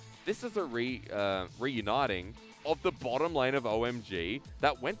on, this is a reuniting of the bottom lane of OMG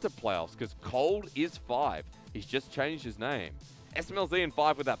that went to playoffs because Cold is 5. He's just changed his name. SMLZ and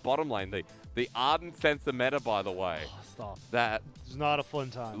 5 with that bottom lane. The Ardent sensor meta, by the way. Oh, stop. That was not a fun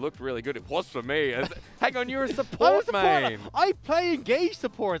time. Looked really good. It was for me. Hang on, you're a support main. I play engaged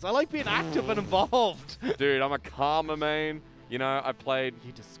supports. I like being active and involved. Dude, I'm a Karma main. You know, I played...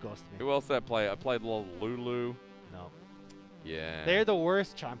 You disgust me. Who else did I play? I played Lulu. No. Yeah. They're the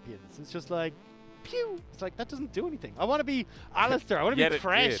worst champions. It's just like... Pew! It's like, that doesn't do anything. I want to be Alistair. I want to be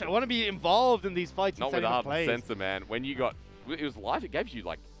fresh. I want to be involved in these fights. Not with Ardent sensor, man. When you got... It was life. It gave you,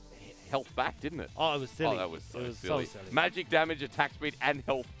 like... health back, didn't it? Oh, it was silly. Oh, that was so silly. Magic damage, attack speed, and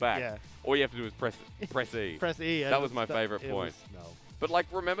health back. Yeah. All you have to do is press E. Press E. That was my favorite point. But like,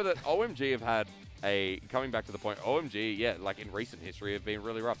 remember that OMG have had coming back to the point, OMG, yeah, like in recent history, have been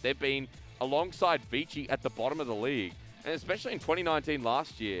really rough. They've been alongside Vici at the bottom of the league, and especially in 2019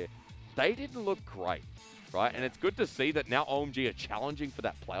 last year, they didn't look great. right? And it's good to see that now OMG are challenging for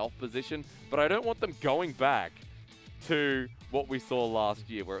that playoff position, but I don't want them going back to what we saw last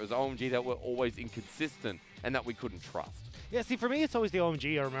year, where it was OMG that were always inconsistent and that we couldn't trust. Yeah, see, for me, it's always the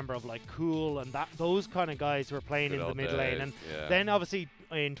OMG I remember of, like, Cool and those kind of guys who are playing Good in the old mid days, lane. And yeah. then, obviously,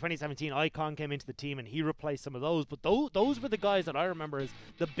 in 2017, Icon came into the team and he replaced some of those. But those were the guys that I remember as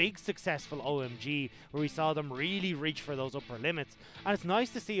the big successful OMG, where we saw them really reach for those upper limits. And it's nice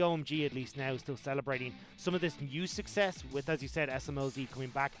to see OMG, at least now, still celebrating some of this new success with, as you said, SMLZ coming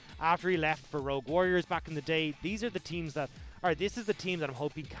back after he left for Rogue Warriors back in the day. These are the teams that... All right, this is the team that I'm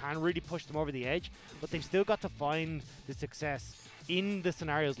hoping can really push them over the edge, but they've still got to find the success in the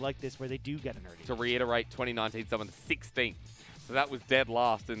scenarios like this where they do get an early. To reiterate, 2019 summoned 16th, so that was dead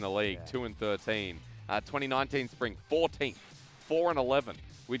last in the league, Yeah. 2-13. 2019 spring 14th, 4-11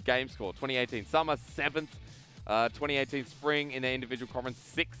 with game score. 2018 summer 7th, 2018 spring in their individual conference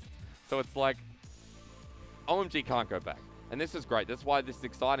 6th. So it's like OMG can't go back. And this is great. That's why this is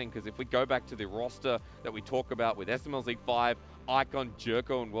exciting, because if we go back to the roster that we talk about with SMLZ 5, Icon,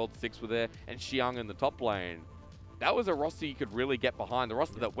 Jerko, and World 6 were there, and Xiang in the top lane, that was a roster you could really get behind. The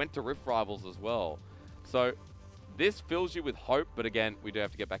roster that went to Rift Rivals as well. So this fills you with hope, but again, we do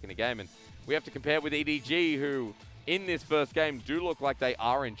have to get back in the game. And we have to compare with EDG, who in this first game do look like they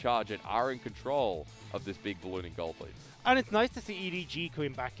are in charge and are in control of this big ballooning gold lead. And it's nice to see EDG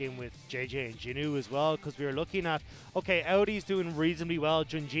coming back in with JJ and Jinu as well, because we were looking at, okay, Audi's doing reasonably well.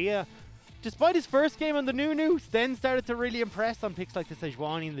 Junjia, despite his first game on the Nunu, then started to really impress on picks like the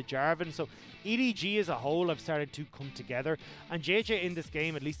Sejuani and the Jarvan. So EDG as a whole have started to come together. And JJ in this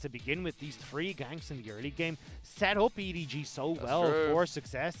game, at least to begin with, these 3 ganks in the early game, set up EDG so well for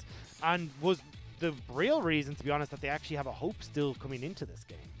success, and was the real reason, to be honest, that they actually have a hope still coming into this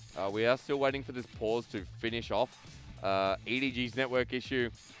game. We are still waiting for this pause to finish off. EDG's network issue,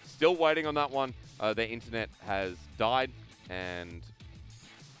 still waiting on that one. Their internet has died, and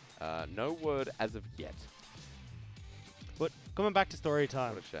no word as of yet. But coming back to story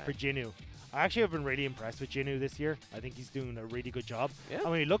time What a shame. for Jinu, I actually have been really impressed with Jinu this year. I think he's doing a really good job. Yeah.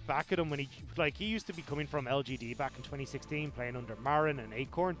 And when you look back at him, when he used to be coming from LGD back in 2016, playing under Marin and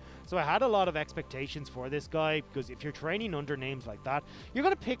Acorn. So I had a lot of expectations for this guy, because if you're training under names like that, you're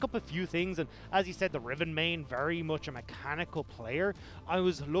going to pick up a few things. And as you said, the Riven main, very much a mechanical player. I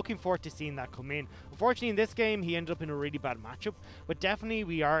was looking forward to seeing that come in. Unfortunately, in this game, he ended up in a really bad matchup. But definitely,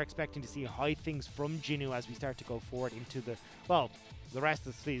 we are expecting to see high things from Jinu as we start to go forward into the, well, the rest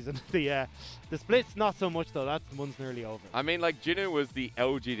of the season. The splits, not so much, though. That one's nearly over. I mean, like, Jinu was the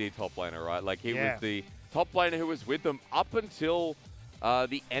LGD top laner, right? Like, he was the top laner who was with them up until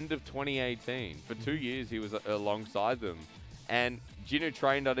the end of 2018. For 2 years, he was alongside them. And Jinu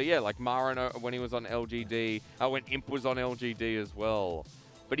trained under, like Marin when he was on LGD, when Imp was on LGD as well.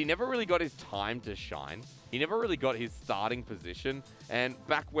 But he never really got his time to shine. He never really got his starting position. And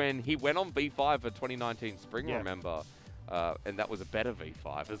back when he went on V5 for 2019 spring, remember? And that was a better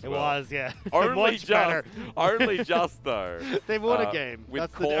V5 as well. It was, yeah. Only Much better. Only just though. They won a game. With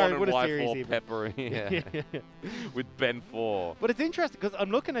That's Corn and Y4 Pepper, with Ben 4. But it's interesting, because I'm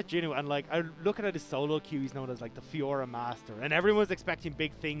looking at Jinu, and like I'm looking at his solo queue. He's known as like the Fiora Master, and everyone's expecting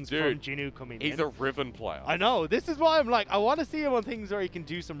big things from Jinu coming in. He's a Riven player. I know. This is why I'm like, I want to see him on things where he can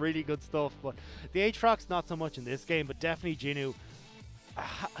do some really good stuff. But the Aatrox, not so much in this game, but definitely Jinu.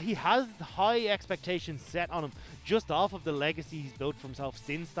 He has high expectations set on him just off of the legacy he's built for himself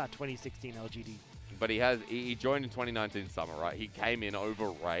since that 2016 LGD. But he joined in 2019 summer, right? He came in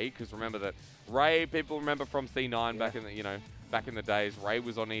over Ray, because remember that Ray, people remember from C9 back in the back in the days. Ray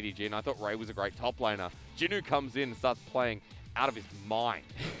was on EDG, and I thought Ray was a great top laner. Jinu comes in and starts playing out of his mind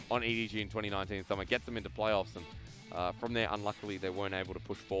on EDG in 2019 summer, gets them into playoffs, and from there, unluckily, they weren't able to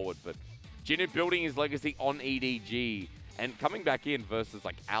push forward. But Jinu building his legacy on EDG. And coming back in versus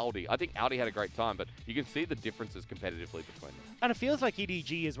like Audi, I think Audi had a great time, but you can see the differences competitively between them. And it feels like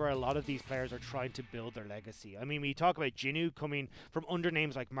EDG is where a lot of these players are trying to build their legacy. I mean, we talk about Jinu coming from under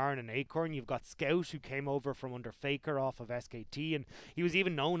names like Marin and Acorn. You've got Scout, who came over from under FLICKR off of SKT, and he was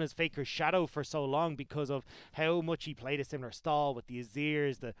even known as FLICKR's shadow for so long because of how much he played a similar style with the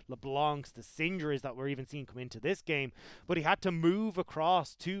Azirs, the LeBlancs, the Syndras that we're even seeing come into this game. But he had to move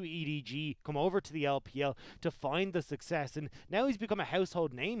across to EDG, come over to the LPL to find the success. And now he's become a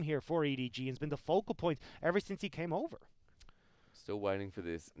household name here for EDG and has been the focal point ever since he came over. Still waiting for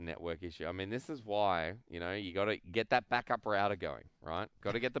this network issue. I mean, this is why, you got to get that backup router going, right?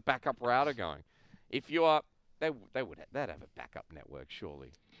 Got to get the backup router going. If you are, they'd have a backup network,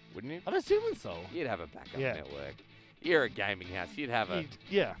 surely, wouldn't you? I'm assuming so. You'd have a backup network. You're a gaming house. You'd have a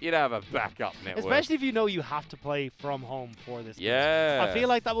backup network. Especially if you know you have to play from home for this. Yeah. I feel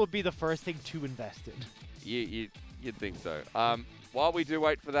like that would be the first thing to invest in. You'd think so. While we do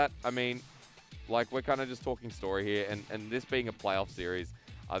wait for that, I mean, like, we're kind of just talking story here, and this being a playoff series,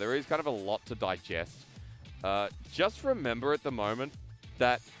 there is kind of a lot to digest. Just remember at the moment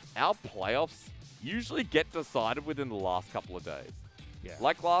that our playoffs usually get decided within the last couple of days. Yeah.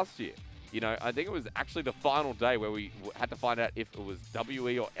 Like last year. You know, I think it was actually the final day where we had to find out if it was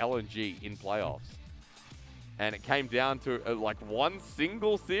WE or LNG in playoffs. And it came down to like one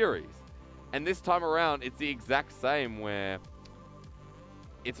single series. And this time around, it's the exact same where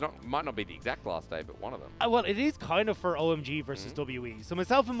might not be the exact last day, but one of them. Well, it is kind of for OMG versus WE. So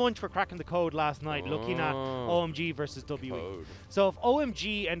myself and Munch were cracking the code last night looking at OMG versus WE. Code. So if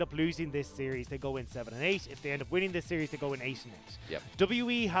OMG end up losing this series, they go in 7-8. If they end up winning this series, they go in 8-8. Yep.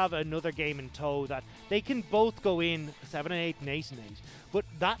 WE have another game in tow that they can both go in 7-8 and 8-8. But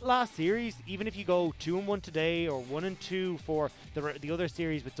that last series, even if you go 2-1 today or 1-2 for the other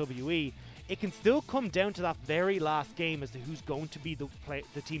series with WE, it can still come down to that very last game as to who's going to be the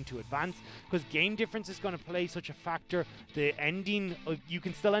team to advance, because game difference is going to play such a factor. The ending, you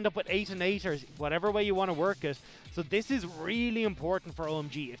can still end up with 8-8 or whatever way you want to work it. So this is really important for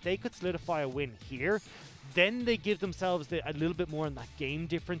OMG. If they could solidify a win here, then they give themselves a little bit more in that game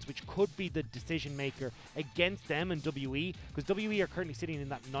difference, which could be the decision maker against them and WE, because WE are currently sitting in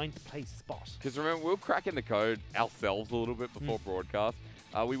that 9th place spot. Because remember, we were cracking the code ourselves a little bit before broadcast.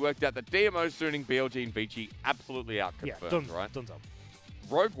 We worked out that DMO suiting BLG and Vici absolutely out-confirmed, right? Done so.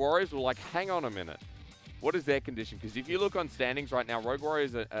 Rogue Warriors were like, hang on a minute. What is their condition? Because if you look on standings right now, Rogue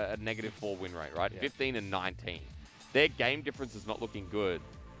Warriors are a -4 win rate, right? 15 and 19. Their game difference is not looking good.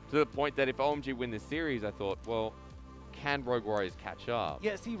 To the point that if OMG win this series, I thought, well, can Rogue Warriors catch up?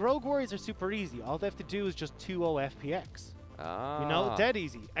 Yeah, see, Rogue Warriors are super easy. All they have to do is just 2-0 FPX. Ah. You know, dead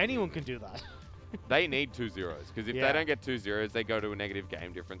easy. Anyone can do that. They need 2 zeros, because if they don't get 2 zeros, they go to a negative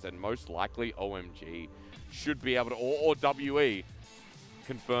game difference, and most likely OMG should be able to, or WE,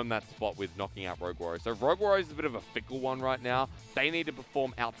 confirm that spot with knocking out Rogue Warriors. So Rogue Warriors is a bit of a fickle one right now. They need to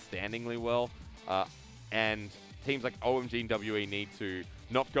perform outstandingly well, and teams like OMG and WE need to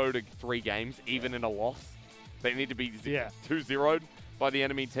not go to 3 games, even in a loss. They need to be 2-0'd by the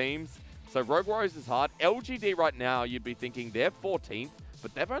enemy teams. So Rogue Warriors is hard. LGD right now, you'd be thinking they're 14th,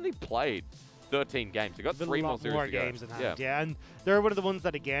 but they've only played 13 games. They've got 3 more series to go. Games in hand, and they're one of the ones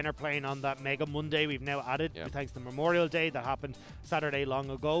that, again, are playing on that Mega Monday we've now added, thanks to Memorial Day that happened Saturday long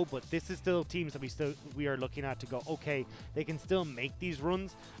ago. But this is still teams that we are looking at to go, okay, they can still make these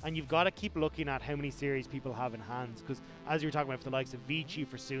runs, and you've got to keep looking at how many series people have in hands, because as you were talking about for the likes of Vici,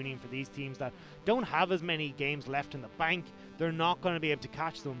 for Sunny, and for these teams that don't have as many games left in the bank, they're not going to be able to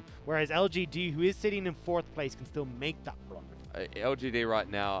catch them, whereas LGD, who is sitting in 4th place, can still make that run. LGD right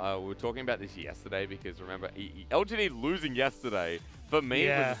now, we were talking about this yesterday, because remember, LGD losing yesterday, for me,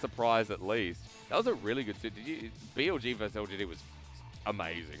 was a surprise at least. That was a really good set. BLG versus LGD was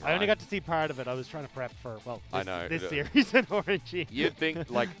amazing, right? I only got to see part of it. I was trying to prep for, well, this series in Orangey. You'd think,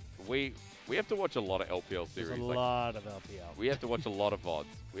 like, we have to watch a lot of LPL series. There's a lot of LPL. We have to watch a lot of VODs.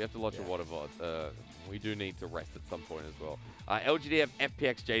 We have to watch a lot of VODs. We do need to rest at some point as well. LGD have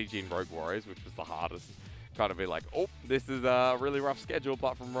FPX, JDG, and Rogue Warriors, which was the hardest. Kind of be like, oh, this is a really rough schedule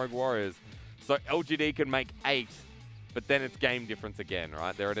apart from Rogue Warriors. So LGD can make 8, but then it's game difference again,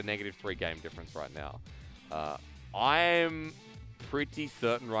 right? They're at a -3 game difference right now. I'm pretty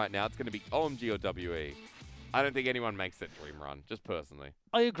certain right now it's going to be OMG or WE. I don't think anyone makes that dream run, just personally.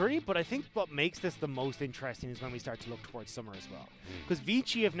 I agree, but I think what makes this the most interesting is when we start to look towards summer as well. Because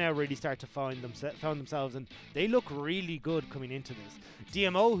Vici have now really started to found themselves, and they look really good coming into this.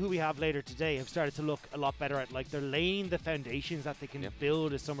 DMO, who we have later today, have started to look a lot better at, like, they're laying the foundations that they can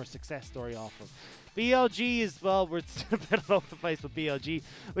build a summer success story off of. BLG is, well, we're still a bit all over the place with BLG,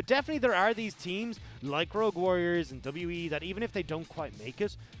 but definitely there are these teams like Rogue Warriors and WE that even if they don't quite make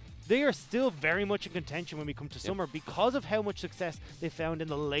it, they are still very much in contention when we come to summer because of how much success they found in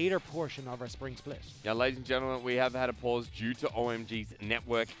the later portion of our spring split. Now, ladies and gentlemen, we have had a pause due to OMG's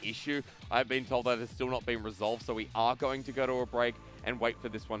network issue. I've been told that it's still not been resolved, so we are going to go to a break and wait for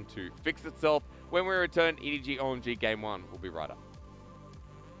this one to fix itself. When we return, EDG OMG Game 1 will be right up.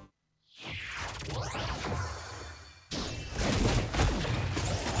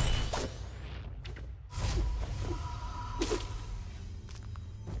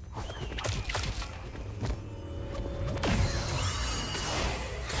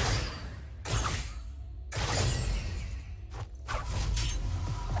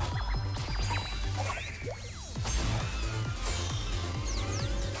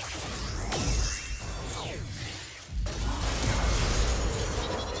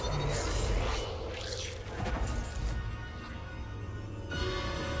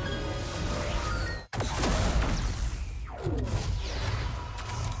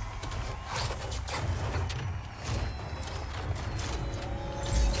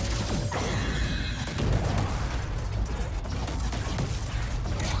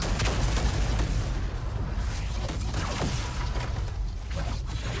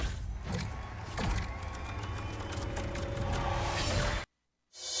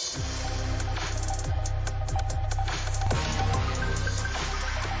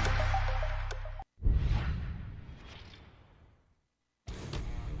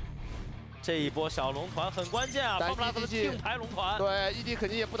 这一波小龙团很关键啊，但放不拉的听台龙团。对 ，ED 肯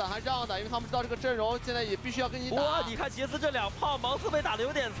定也不打算让的，因为他们知道这个阵容现在也必须要跟你打。哇，你看杰斯这2炮，芒斯被打得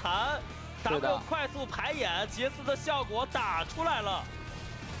有点残 ，W 快速排眼，杰斯的效果打出来了。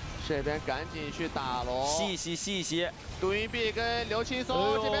 这边赶紧去打龙，细一吸，杜云碧跟刘青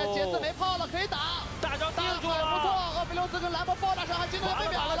松、这边杰斯没炮了，可以打，大招定住了，不错，厄斐琉斯跟蓝魔爆炸伤害，进度也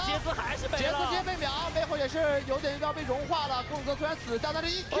被秒了，杰斯还是没了，杰斯直接被秒，背后也是有点要被融化了，公子哥虽然死掉，但是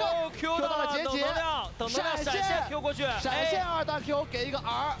一 Q 到了杰杰，等能量闪现 Q 过去，闪现2大 Q 给一个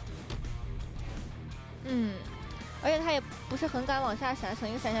R， 而且他也不是很敢往下闪，省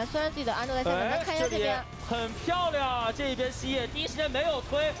一个闪现。虽然自己的安卓在下面，但看一下这边很漂亮。这边西野第一时间没有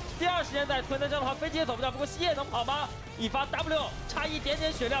推，第2时间再推，那这样的话飞机也走不掉。不过西野能跑吗？一发 W 差一点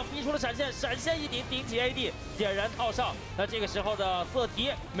点血量，逼出了闪现，闪现一顶顶起 AD， 点燃套上。那这个时候的色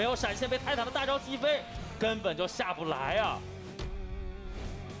提没有闪现，被泰坦的大招击飞，根本就下不来啊。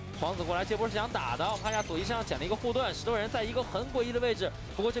 皇子过来，这波是想打的。我们看一下左一身上捡了一个护盾，10多人在一个很诡异的位置。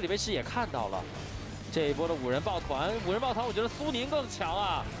不过这里被视野看到了。 这一波的5人抱团，我觉得苏宁更强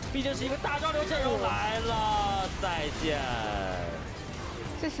啊，毕竟是一个大招流阵容来了，再见。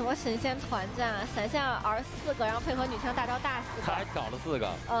这什么神仙团战啊？闪现R4个，然后配合女枪大招大4个，他还搞了4个。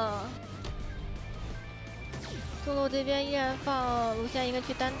中路这边依然放卢锡安一个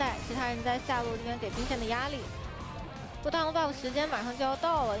去单带，其他人在下路这边给兵线的压力。不过大龙 buff 时间马上就要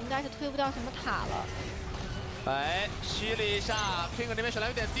到了，应该是推不掉什么塔了。 哎，吸了一下 ，King 这边血量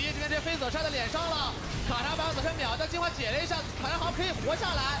有点低，这边这飞泽晒在脸上了，卡莎把泽山秒掉，金花解了一下，卡莎好像可以活下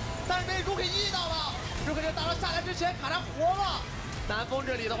来，但是被Rookie E到了，Rookie 这大招下来之前，卡莎活了。南风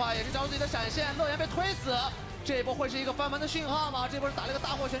这里的话也是找自己的闪现，乐言被推死，这一波会是一个翻盘的讯号吗？这波是打了一个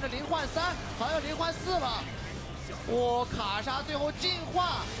大火拳，是0换3，好像0换4了。哇，卡莎最后进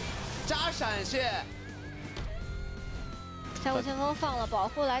化加闪现。 下路先锋放了，保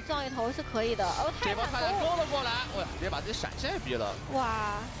护来撞一头是可以的。这波泰坦勾了过来，哇，直接把自己闪现逼了。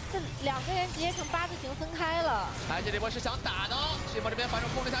哇，这2个人直接成8字形分开了。而且这波是想打的，这波这边反手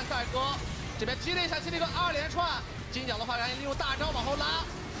攻了一下帅哥，这边击了一下，击了一个2连串。金角的话，然后利用大招往后拉，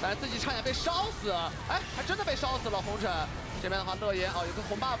但是自己差点被烧死。哎，还真的被烧死了红尘。这边的话，乐言哦有个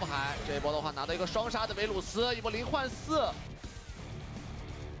红 buff 还，这一波的话拿到一个双杀的维鲁斯，一波0换4。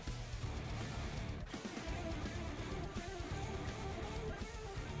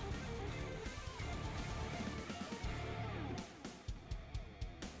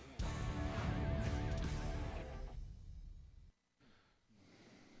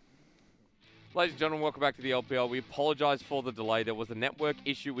 Ladies and gentlemen, welcome back to the LPL. We apologize for the delay. There was a network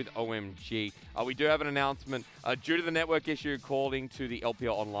issue with OMG. We do have an announcement. Due to the network issue, according to the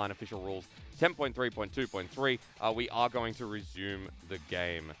LPL Online official rules 10.3.2.3, we are going to resume the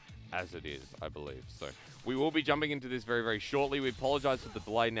game as it is, I believe. So we will be jumping into this very, very shortly. We apologize for the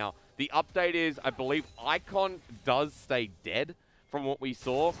delay. Now, the update is, I believe Icon does stay dead. From what we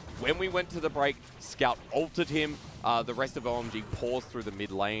saw, when we went to the break, Scout ulted him. The rest of OMG paused through the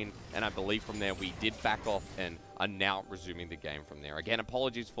mid lane, and I believe from there we did back off and are now resuming the game from there. Again,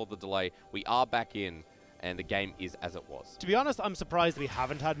 apologies for the delay. We are back in, and the game is as it was. To be honest, I'm surprised we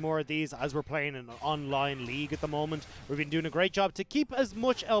haven't had more of these as we're playing an online league at the moment. We've been doing a great job to keep as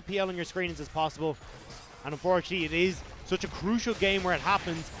much LPL on your screens as possible. And unfortunately, it is such a crucial game where it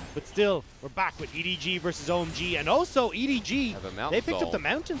happens, but still, we're back with EDG versus OMG, and also EDG, they picked up the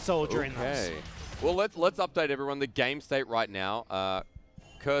Mountain Soldier in this. Well, let's update everyone. The game state right now,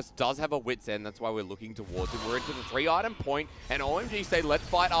 Curse does have a wit's end, that's why we're looking towards it. We're into the 3-item point, and OMG say, let's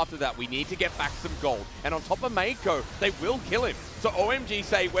fight after that. We need to get back some gold. And on top of Mako, they will kill him. So OMG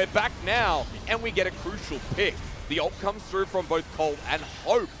say, we're back now, and we get a crucial pick. The ult comes through from both Cold and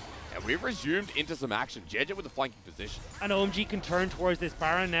Hope. And we've resumed into some action. JJ with the flanking position. And OMG can turn towards this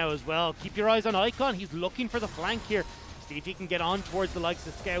Baron now as well. Keep your eyes on Icon. He's looking for the flank here. See if he can get on towards the likes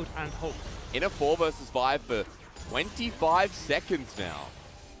of Scout and Hope. In a 4 versus 5 for 25 seconds now.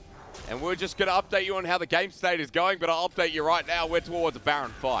 And we're just going to update you on how the game state is going, but I'll update you right now. We're towards a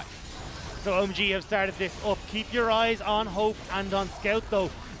Baron fight. So OMG have started this up. Keep your eyes on Hope and on Scout though.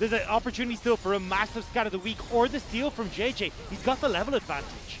 There's an opportunity still for a massive scat of the week or the steal from JJ. He's got the level advantage.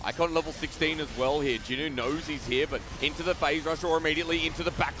 Icon level 16 as well here. Jinu knows he's here, but into the phase rush or immediately into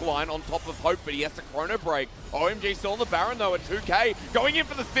the back line on top of Hope, but he has to chrono break. OMG still on the Baron though at 2k, going in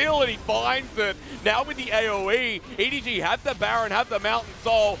for the steal and he finds it. Now with the AoE, EDG have the Baron, have the Mountain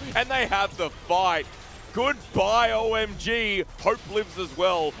Soul, and they have the fight. Goodbye, OMG. Hope lives as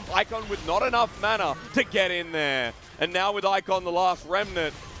well. Icon with not enough mana to get in there. And now with Icon, the last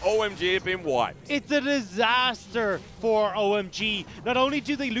remnant, OMG have been wiped. It's a disaster for OMG. Not only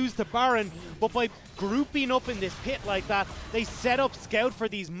do they lose to Baron, but by grouping up in this pit like that, they set up Scout for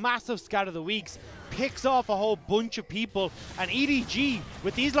these massive Scout of the Weeks, picks off a whole bunch of people, and EDG,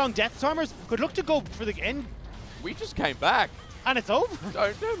 with these long Death Stormers, could look to go for the end. We just came back. And it's over.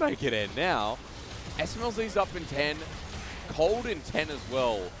 Don't make it end now. SMLZ's up in 10. Cold in 10 as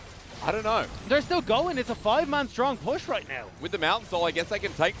well. I don't know. They're still going. It's a 5-man strong push right now. With the Mountain Soul, I guess they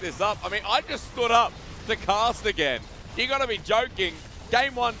can take this up. I mean, I just stood up to cast again. You got to be joking.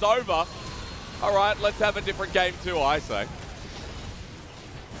 Game 1's over. All right, let's have a different game 2, I say.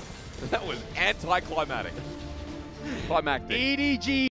 That was anticlimactic. Climactic. EDG.